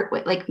start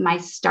with, like, my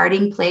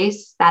starting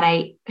place that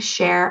I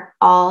share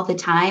all the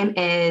time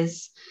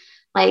is,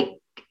 like,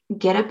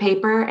 get a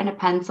paper and a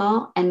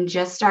pencil and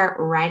just start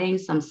writing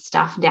some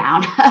stuff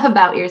down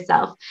about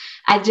yourself.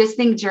 I just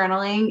think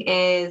journaling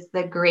is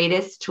the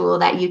greatest tool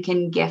that you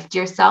can gift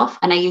yourself.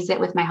 And I use it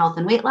with my health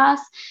and weight loss.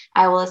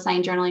 I will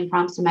assign journaling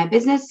prompts to my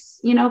business,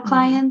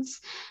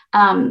 clients.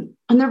 And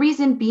the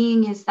reason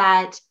being is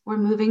that we're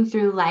moving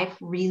through life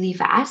really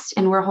fast,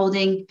 and we're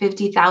holding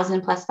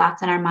 50,000 plus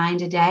thoughts in our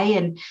mind a day.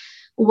 And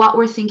what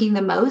we're thinking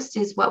the most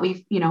is what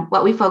we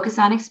focus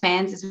on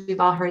expands, as we've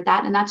all heard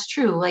that. And that's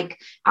true. Like,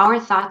 our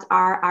thoughts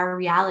are our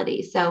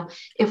reality. So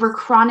if we're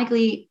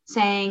chronically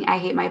saying, I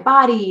hate my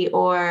body,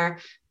 or,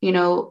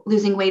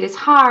 losing weight is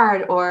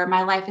hard, or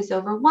my life is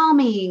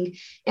overwhelming,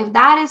 if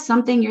that is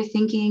something you're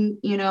thinking,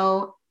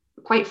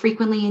 quite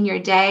frequently in your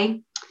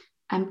day,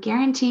 I'm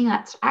guaranteeing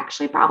that's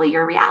actually probably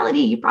your reality.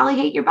 You probably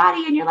hate your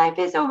body and your life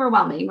is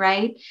overwhelming,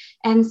 right?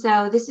 And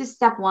so this is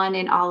step 1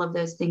 in all of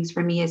those things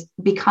for me, is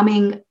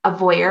becoming a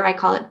voyeur. I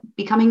call it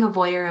becoming a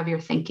voyeur of your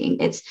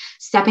thinking. It's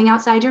stepping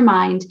outside your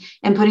mind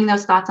and putting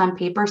those thoughts on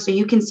paper so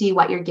you can see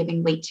what you're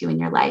giving weight to in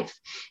your life.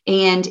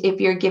 And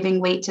if you're giving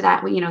weight to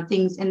that,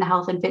 things in the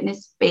health and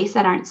fitness space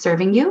that aren't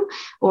serving you,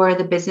 or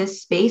the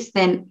business space,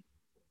 then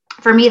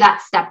for me,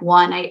 that's step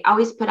 1. I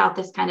always put out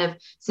this kind of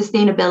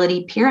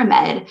sustainability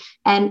pyramid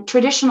and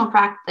traditional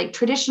practice,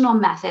 traditional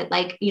method.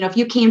 Like, if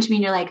you came to me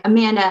and you're like,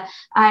 Amanda,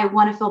 I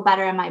want to feel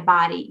better in my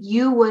body,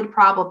 you would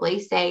probably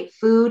say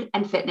food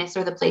and fitness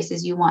are the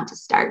places you want to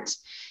start.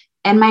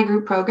 In my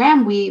group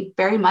program, we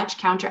very much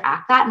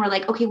counteract that. And we're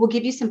like, okay, we'll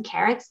give you some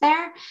carrots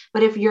there.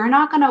 But if you're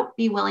not going to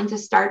be willing to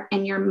start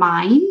in your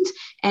mind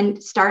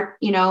and start,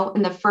 in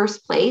the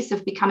first place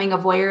of becoming a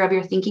voyeur of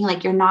your thinking,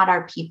 like you're not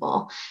our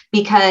people,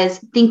 because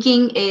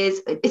thinking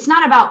it's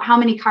not about how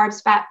many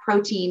carbs, fat,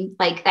 protein,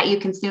 like that you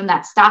consume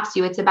that stops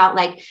you. It's about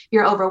like,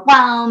 you're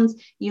overwhelmed.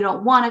 You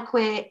don't want to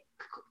quit.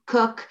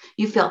 Cook,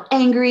 you feel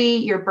angry,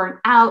 you're burnt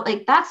out.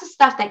 Like that's the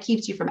stuff that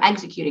keeps you from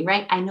executing,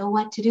 right? I know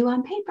what to do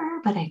on paper,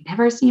 but I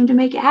never seem to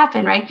make it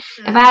happen, right?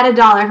 Mm-hmm. If I had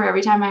 $1 for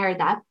every time I heard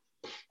that.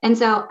 And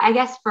so I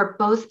guess for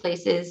both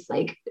places,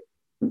 like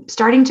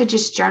starting to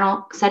just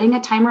journal, setting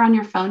a timer on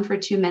your phone for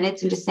 2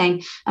 minutes and just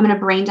saying, I'm going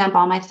to brain dump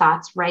all my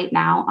thoughts right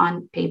now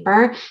on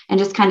paper and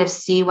just kind of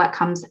see what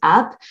comes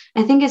up.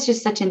 I think it's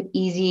just such an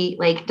easy,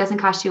 like, it doesn't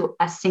cost you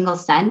a single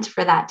cent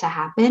for that to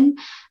happen.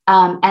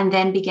 And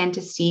then begin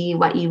to see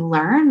what you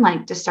learn,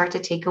 like to start to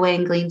take away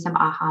and glean some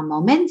aha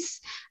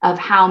moments of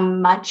how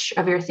much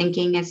of your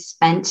thinking is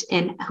spent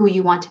in who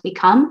you want to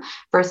become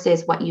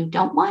versus what you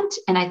don't want.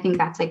 And I think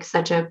that's like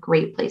such a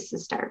great place to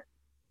start.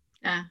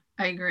 Yeah,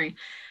 I agree.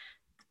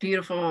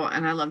 Beautiful.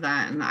 And I love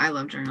that. And I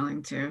love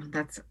journaling too.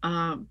 That's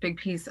a big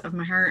piece of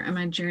my heart and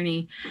my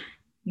journey.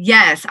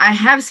 Yes, I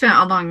have spent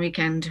a long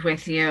weekend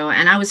with you,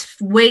 and I was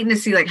waiting to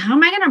see, like, how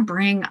am I going to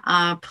bring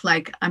up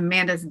like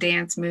Amanda's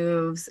dance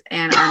moves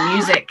and our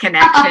music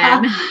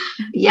connection?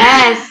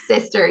 Yes,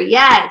 sister.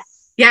 Yes.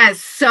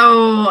 Yes.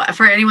 So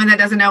for anyone that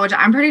doesn't know, which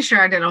I'm pretty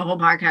sure I did a whole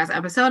podcast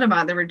episode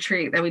about the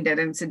retreat that we did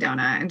in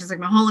Sedona and just like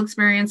my whole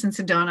experience in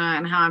Sedona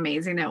and how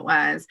amazing it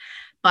was.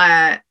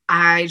 But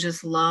I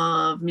just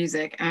love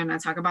music and I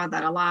talk about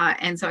that a lot.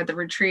 And so at the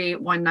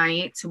retreat one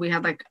night, so we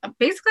had like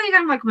basically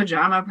kind of like a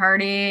pajama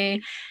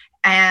party.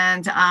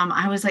 And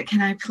I was like,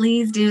 can I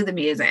please do the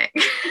music?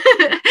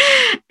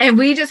 And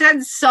we just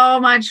had so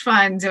much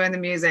fun doing the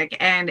music.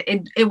 And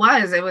it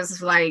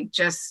was like,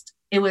 just,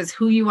 it was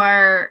who you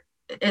are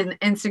in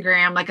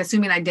Instagram, like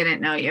assuming I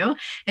didn't know you.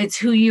 It's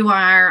who you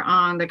are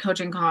on the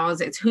coaching calls.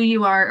 It's who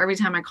you are every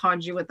time I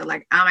called you with the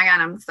like, oh my God,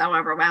 I'm so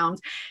overwhelmed.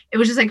 It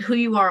was just like who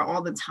you are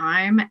all the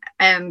time.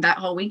 And that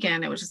whole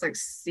weekend, it was just like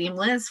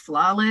seamless,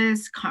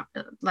 flawless,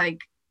 like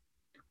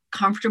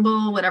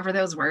comfortable, whatever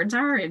those words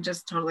are. It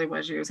just totally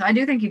was you. So I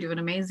do think you do an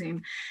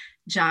amazing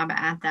job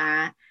at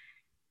that.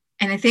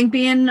 And I think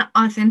being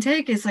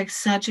authentic is like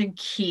such a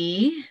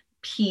key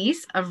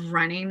piece of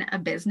running a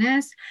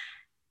business.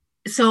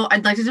 So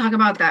I'd like to talk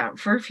about that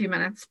for a few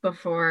minutes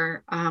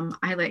before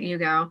I let you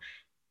go.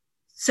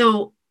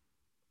 So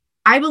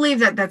I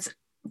believe that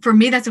for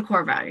me, that's a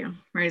core value,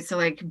 right? So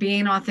like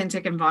being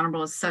authentic and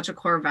vulnerable is such a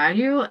core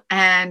value.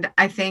 And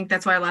I think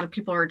that's why a lot of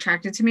people are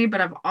attracted to me,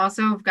 but I've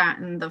also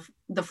gotten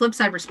the flip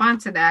side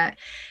response to that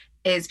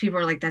is people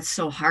are like, that's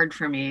so hard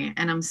for me.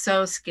 And I'm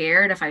so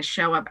scared if I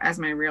show up as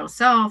my real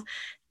self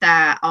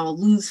that I'll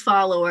lose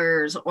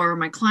followers or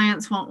my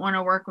clients won't want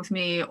to work with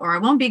me or I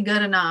won't be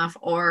good enough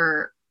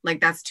or like,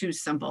 that's too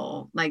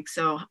simple. Like,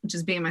 so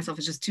just being myself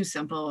is just too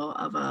simple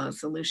of a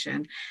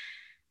solution.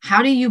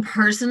 How do you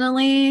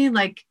personally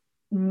like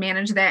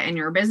manage that in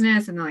your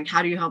business? And then like,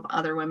 how do you help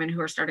other women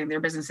who are starting their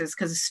businesses?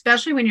 Because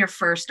especially when you're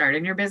first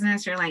starting your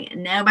business, you're like,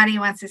 nobody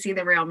wants to see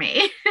the real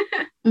me.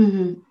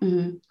 Mm-hmm,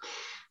 mm-hmm.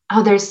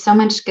 Oh, there's so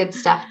much good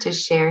stuff to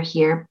share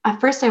here.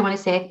 First, I want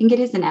to say, I think it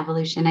is an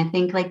evolution. I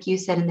think like you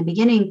said in the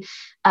beginning,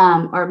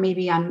 or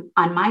maybe on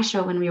my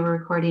show when we were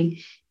recording,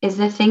 is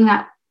the thing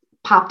that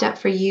popped up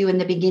for you in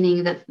the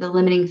beginning, the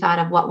limiting thought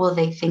of what will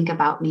they think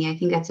about me? I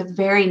think that's a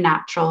very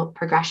natural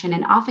progression.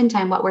 And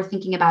oftentimes what we're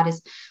thinking about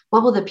is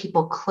what will the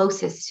people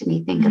closest to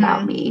me think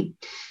about me?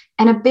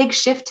 And a big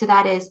shift to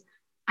that is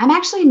I'm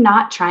actually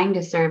not trying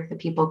to serve the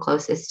people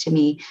closest to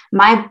me.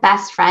 My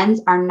best friends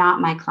are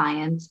not my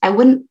clients. I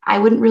wouldn't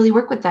really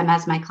work with them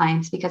as my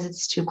clients because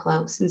it's too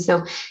close. And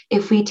so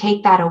if we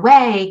take that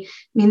away, I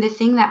mean, the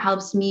thing that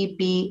helps me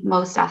be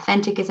most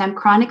authentic is I'm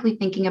chronically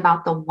thinking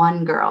about the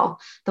one girl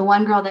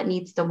that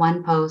needs the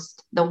one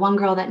post, the one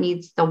girl that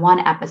needs the one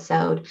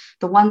episode,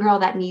 the one girl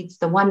that needs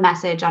the one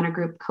message on a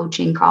group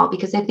coaching call,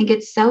 because I think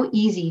it's so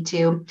easy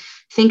to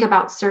think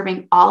about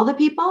serving all the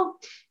people.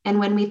 And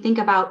when we think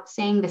about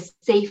saying the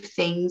safe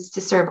things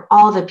to serve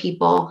all the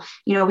people,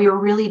 we are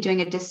really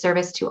doing a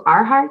disservice to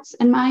our hearts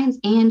and minds,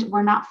 and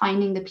we're not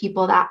finding the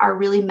people that are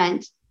really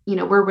meant,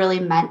 we're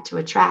really meant to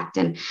attract.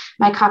 And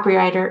my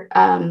copywriter,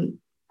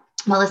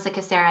 Melissa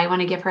Casera, I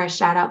want to give her a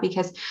shout out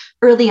because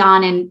early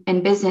on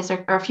in business,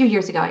 or a few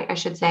years ago, I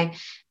should say,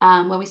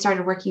 when we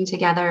started working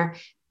together,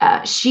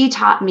 she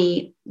taught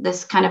me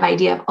this kind of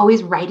idea of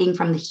always writing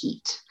from the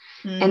heat.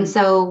 And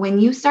so when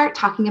you start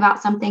talking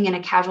about something in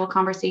a casual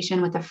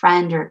conversation with a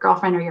friend or a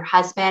girlfriend or your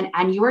husband,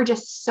 and you are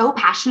just so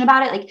passionate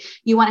about it, like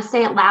you want to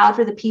say it loud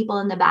for the people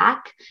in the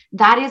back,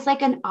 that is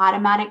like an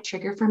automatic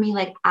trigger for me.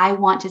 Like I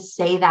want to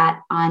say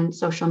that on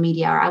social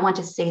media, or I want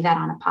to say that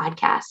on a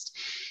podcast.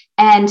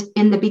 And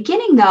in the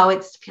beginning though,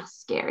 it feels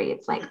scary.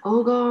 It's like,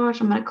 oh gosh,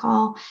 I'm going to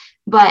call.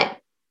 But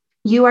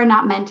you are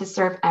not meant to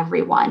serve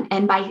everyone.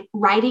 And by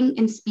writing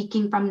and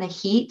speaking from the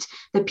heat,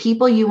 the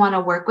people you want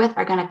to work with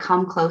are going to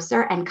come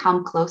closer and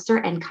come closer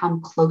and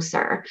come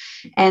closer.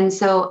 And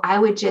so I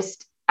would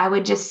just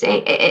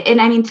say,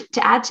 and I mean,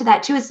 to add to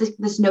that too, is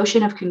this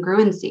notion of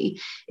congruency.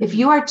 If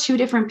you are two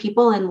different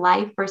people in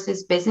life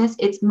versus business,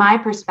 it's my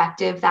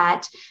perspective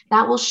that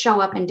will show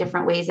up in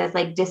different ways as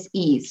like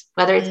dis-ease,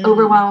 whether it's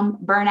overwhelm,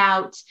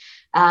 burnout,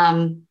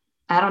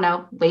 I don't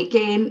know, weight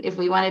gain, if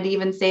we wanted to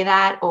even say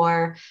that,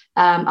 or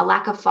a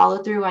lack of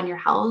follow through on your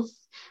health,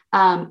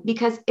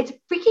 because it's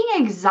freaking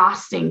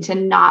exhausting to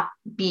not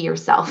be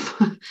yourself.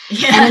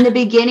 Yeah. And in the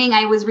beginning,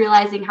 I was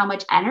realizing how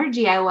much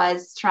energy I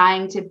was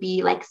trying to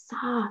be like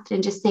soft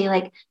and just say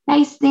like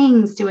nice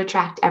things to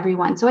attract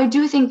everyone. So I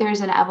do think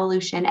there's an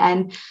evolution.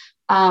 And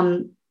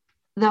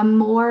the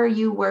more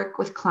you work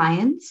with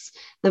clients,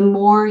 the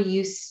more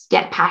you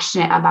get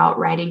passionate about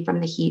writing from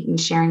the heat and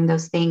sharing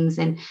those things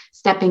and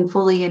stepping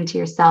fully into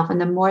yourself. And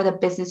the more the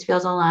business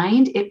feels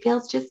aligned, it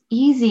feels just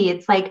easy.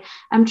 It's like,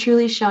 I'm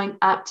truly showing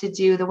up to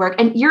do the work.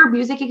 And your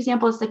music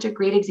example is such a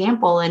great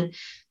example. And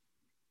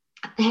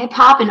hip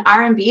hop and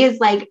R&B is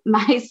like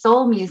my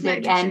soul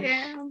music.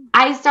 And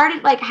I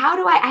started like,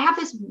 I have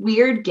this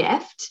weird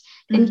gift.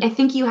 And I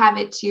think you have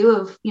it too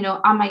of,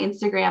 on my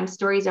Instagram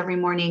stories every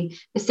morning,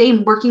 the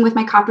same. Working with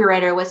my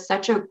copywriter was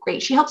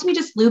she helps me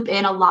just loop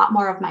in a lot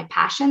more of my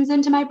passions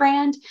into my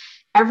brand.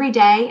 Every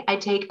day I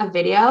take a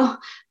video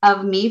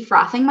of me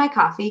frothing my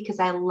coffee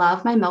because I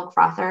love my milk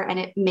frother and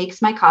it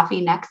makes my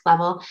coffee next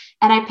level.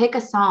 And I pick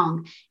a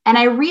song and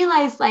I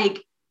realize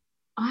like,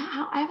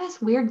 wow, I have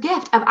this weird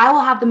gift of I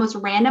will have the most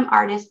random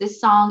artist, this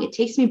song, it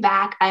takes me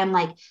back. I am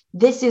like,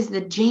 this is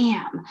the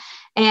jam.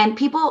 And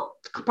people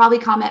probably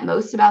comment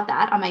most about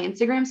that on my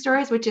Instagram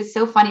stories, which is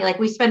so funny. Like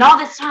we spend all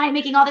this time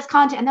making all this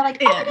content and they're like,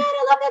 oh my God,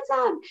 I love that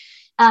song.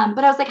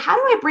 But I was like, how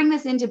do I bring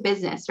this into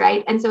business?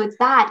 Right. And so it's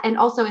that. And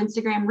also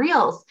Instagram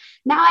reels.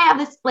 Now I have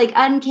this like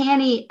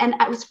uncanny, and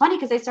it was funny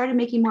because I started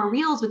making more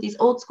reels with these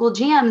old school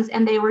jams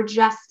and they were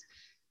just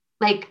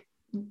like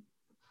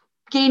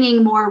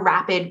gaining more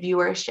rapid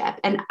viewership.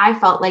 And I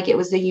felt like it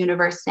was the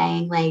universe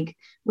saying like,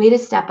 way to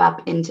step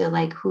up into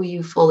like who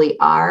you fully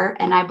are.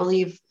 And I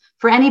believe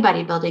for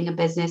anybody building a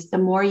business, the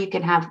more you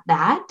can have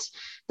that,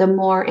 the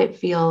more it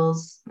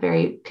feels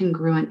very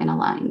congruent and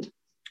aligned.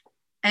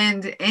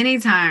 And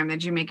anytime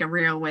that you make a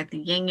reel with the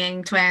Ying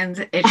Yang twins,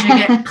 it should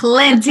get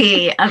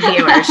plenty of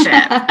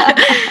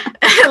viewership.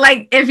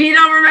 Like if you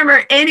don't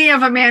remember any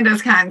of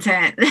Amanda's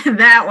content,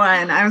 that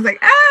one, I was like,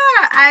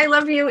 I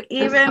love you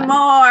even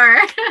more.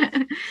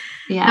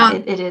 Yeah,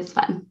 it is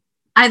fun.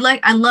 I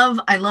love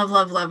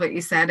what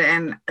you said.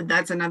 And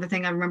that's another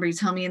thing I remember you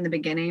telling me in the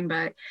beginning,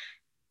 but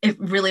it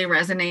really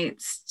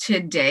resonates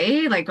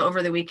today. Like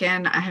over the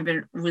weekend,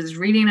 was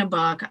reading a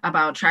book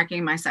about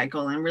tracking my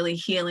cycle and really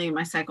healing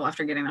my cycle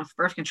after getting off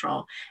birth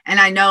control. And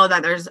I know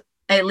that there's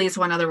at least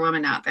one other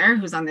woman out there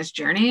who's on this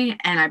journey.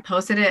 And I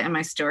posted it in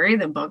my story,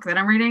 the book that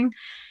I'm reading.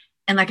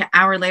 And like an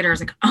hour later, I was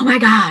like, oh my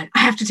God, I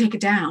have to take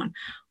it down.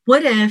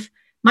 What if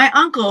my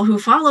uncle who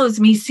follows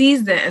me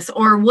sees this?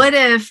 Or what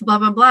if blah,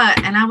 blah, blah.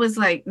 And I was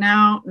like,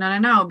 no,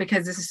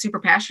 because this is super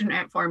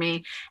passionate for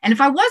me. And if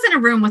I was in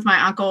a room with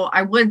my uncle,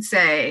 I would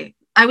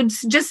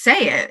just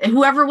say it.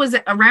 Whoever was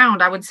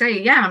around, I would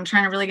say, yeah, I'm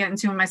trying to really get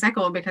into my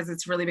cycle because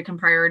it's really become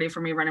priority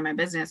for me running my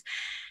business.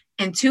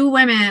 And 2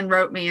 women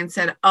wrote me and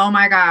said, oh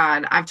my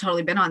God, I've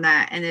totally been on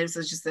that. And it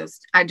was just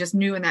I just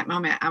knew in that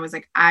moment, I was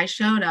like, I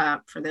showed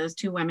up for those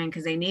 2 women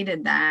because they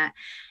needed that.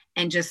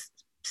 And just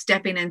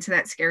stepping into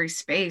that scary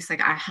space, like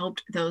I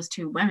helped those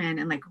 2 women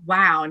and like,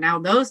 wow, now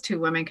those 2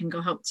 women can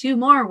go help 2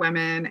 more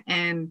women.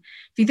 And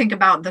if you think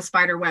about the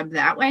spider web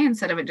that way,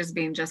 instead of it just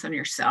being just on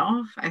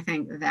yourself, I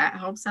think that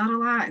helps out a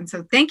lot. And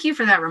so thank you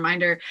for that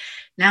reminder.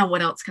 Now,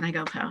 what else can I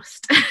go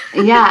post?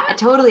 Yeah,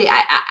 totally.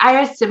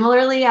 I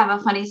similarly have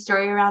a funny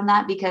story around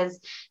that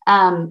because,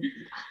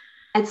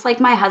 it's like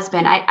my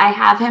husband. I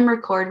have him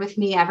record with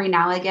me every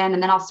now and again,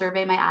 and then I'll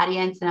survey my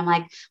audience and I'm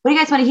like, what do you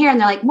guys want to hear? And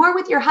they're like, more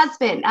with your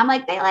husband. I'm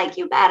like, they like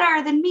you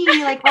better than me.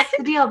 Like, what's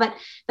the deal? But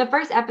the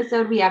first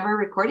episode we ever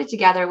recorded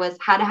together was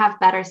how to have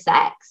better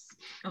sex.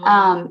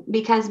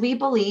 Because we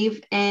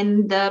believe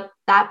in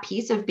that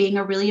piece of being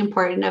a really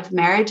important of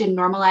marriage and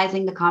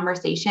normalizing the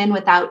conversation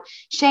without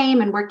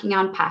shame and working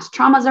on past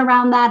traumas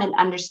around that and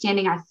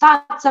understanding our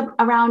thoughts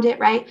around it,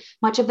 right?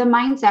 Much of the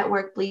mindset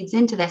work bleeds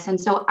into this. And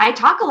so I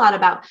talk a lot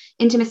about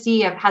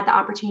intimacy. I've had the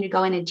opportunity to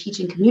go in and teach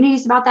in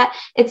communities about that.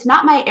 It's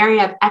not my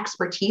area of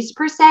expertise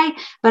per se,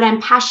 but I'm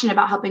passionate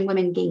about helping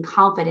women gain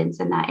confidence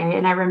in that area.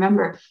 And I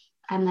remember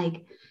I'm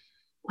like,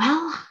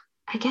 well,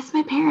 I guess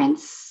my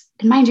parents,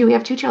 and mind you, we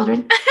have 2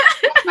 children.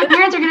 My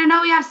parents are going to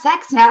know we have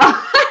sex now.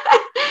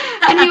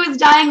 And he was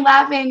dying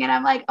laughing. And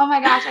I'm like, oh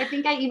my gosh, I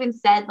think I even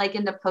said like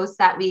in the post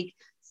that week,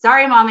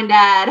 sorry, mom and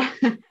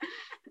dad,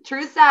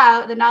 truth's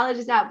out, the knowledge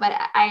is out. But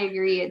I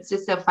agree. It's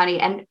just so funny.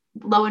 And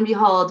lo and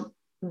behold,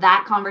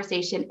 that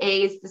conversation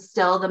is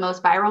still the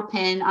most viral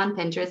pin on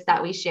Pinterest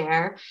that we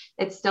share.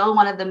 It's still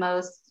one of the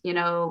most,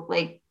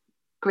 like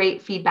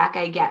great feedback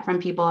I get from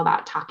people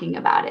about talking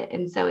about it.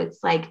 And so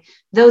it's like,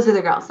 those are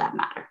the girls that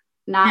matter,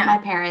 not my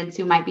parents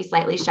who might be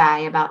slightly shy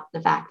about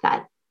the fact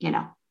that,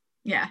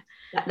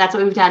 that's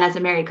what we've done as a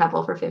married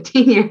couple for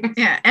 15 years.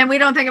 Yeah. And we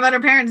don't think about our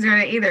parents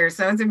doing it either.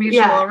 So it's a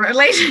mutual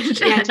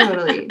relationship. Yeah,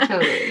 totally.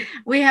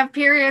 We have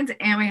periods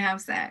and we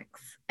have sex.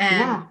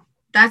 And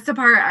that's the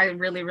part I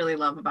really, really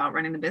love about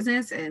running the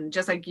business. And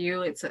just like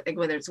you, it's like,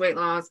 whether it's weight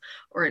loss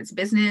or it's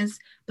business,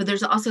 but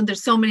there's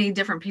so many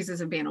different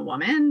pieces of being a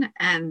woman.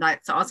 And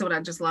that's also what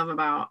I just love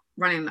about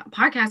running a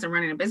podcast and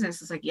running a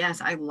business. It's like, yes,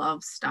 I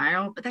love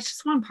style, but that's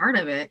just one part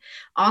of it.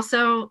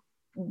 Also,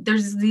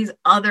 there's these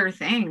other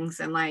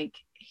things, and like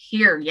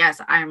here, yes,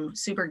 I'm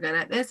super good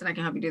at this and I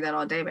can help you do that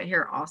all day, but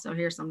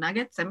here's some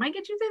nuggets that might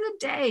get you through the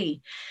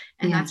day.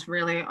 And that's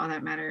really all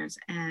that matters.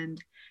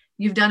 And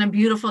you've done a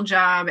beautiful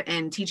job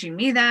in teaching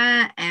me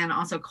that and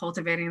also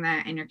cultivating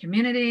that in your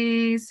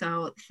community.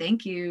 So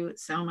thank you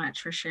so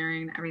much for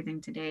sharing everything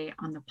today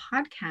on the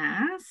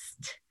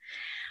podcast.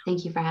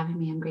 Thank you for having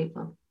me. I'm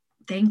grateful.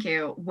 Thank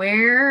you.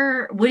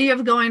 What do you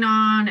have going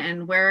on,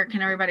 and where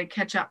can everybody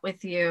catch up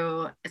with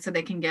you so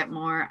they can get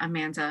more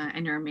Amanda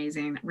and your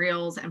amazing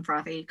reels and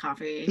frothy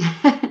coffee?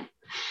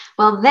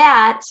 Well,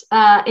 that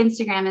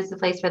Instagram is the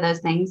place for those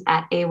things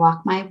at A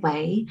Walk My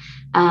Way.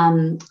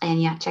 And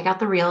check out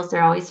the reels.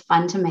 They're always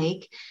fun to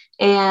make.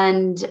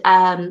 And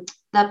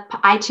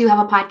I too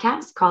have a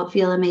podcast called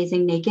Feel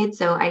Amazing Naked.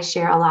 So I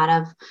share a lot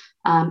of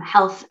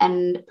health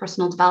and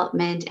personal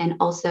development and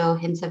also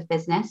hints of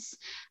business,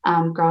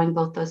 growing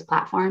both those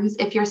platforms.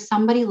 If you're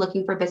somebody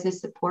looking for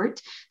business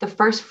support, the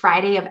first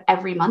Friday of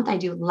every month, I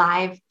do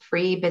live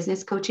free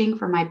business coaching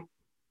for my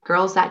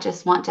girls that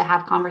just want to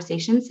have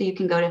conversations. So you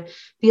can go to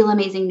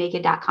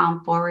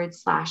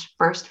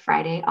feelamazingnaked.com/first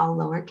Friday, all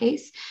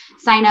lowercase.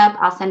 Sign up.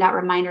 I'll send out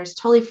reminders,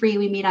 totally free.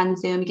 We meet on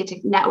Zoom. You get to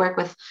network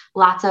with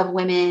lots of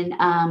women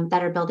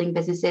that are building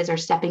businesses or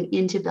stepping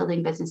into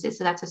building businesses.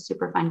 So that's a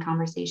super fun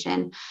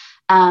conversation.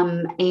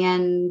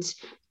 And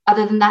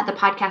other than that, the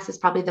podcast is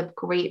probably the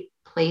great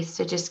place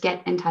to just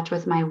get in touch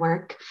with my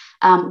work.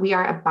 We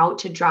are about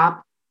to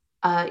drop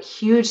a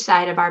huge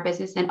side of our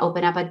business and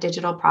open up a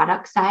digital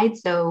product side.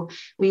 So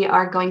we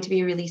are going to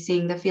be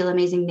releasing the Feel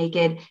Amazing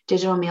Naked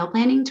digital meal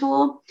planning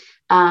tool.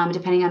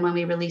 Depending on when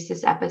we release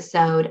this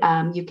episode,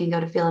 you can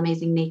go to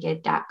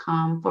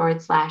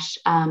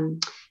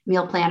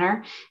feelamazingnaked.com/meal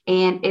planner.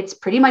 And it's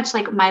pretty much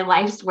like my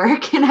life's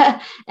work and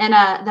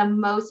the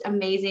most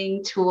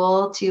amazing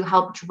tool to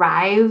help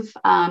drive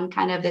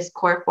kind of this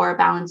core 4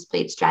 balanced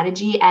plate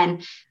strategy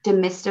and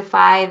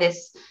demystify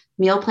this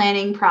meal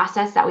planning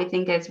process that we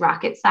think is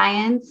rocket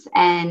science,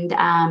 and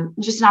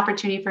just an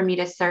opportunity for me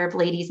to serve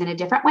ladies in a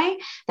different way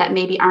that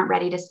maybe aren't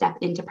ready to step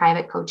into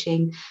private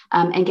coaching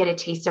and get a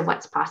taste of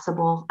what's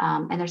possible.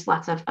 And there's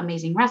lots of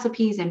amazing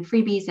recipes and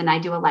freebies, and I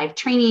do a live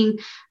training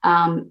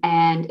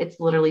and it's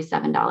literally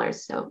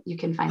 $7. So you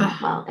can find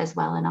that as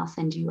well. And I'll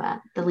send you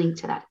the link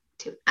to that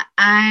too.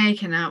 I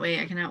cannot wait.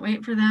 I cannot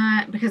wait for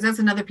that, because that's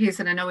another piece.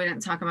 And I know we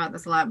didn't talk about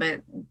this a lot,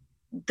 but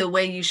the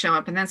way you show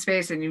up in that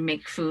space and you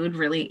make food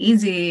really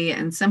easy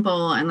and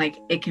simple, and like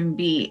it can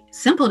be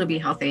simple to be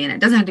healthy and it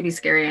doesn't have to be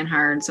scary and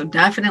hard. So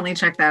definitely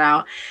check that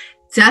out.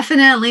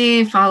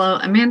 Definitely follow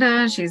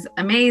Amanda. She's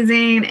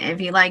amazing. If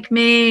you like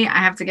me, I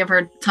have to give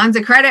her tons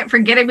of credit for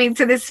getting me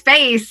to this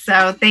space.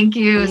 So thank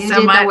you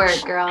so much. You did the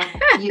work, girl.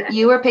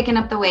 You were picking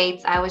up the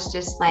weights. I was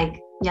just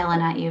like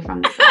yelling at you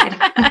from the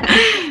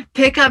side.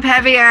 Pick up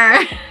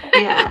heavier.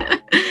 Yeah.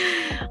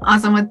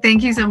 Awesome. Well,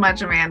 thank you so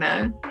much,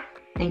 Amanda.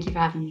 Thank you for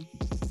having me.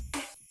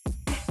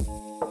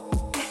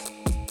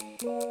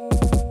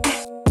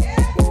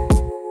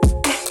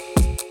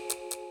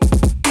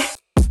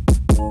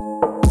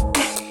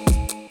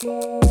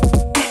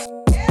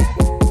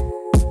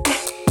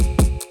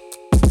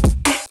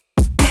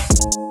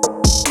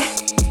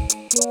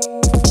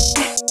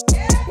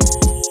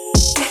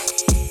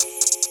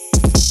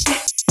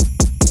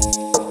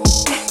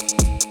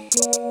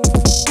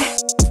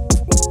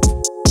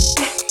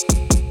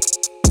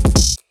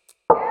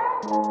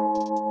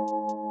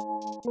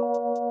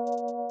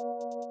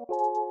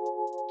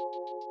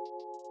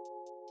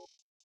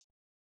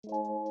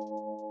 Thank you.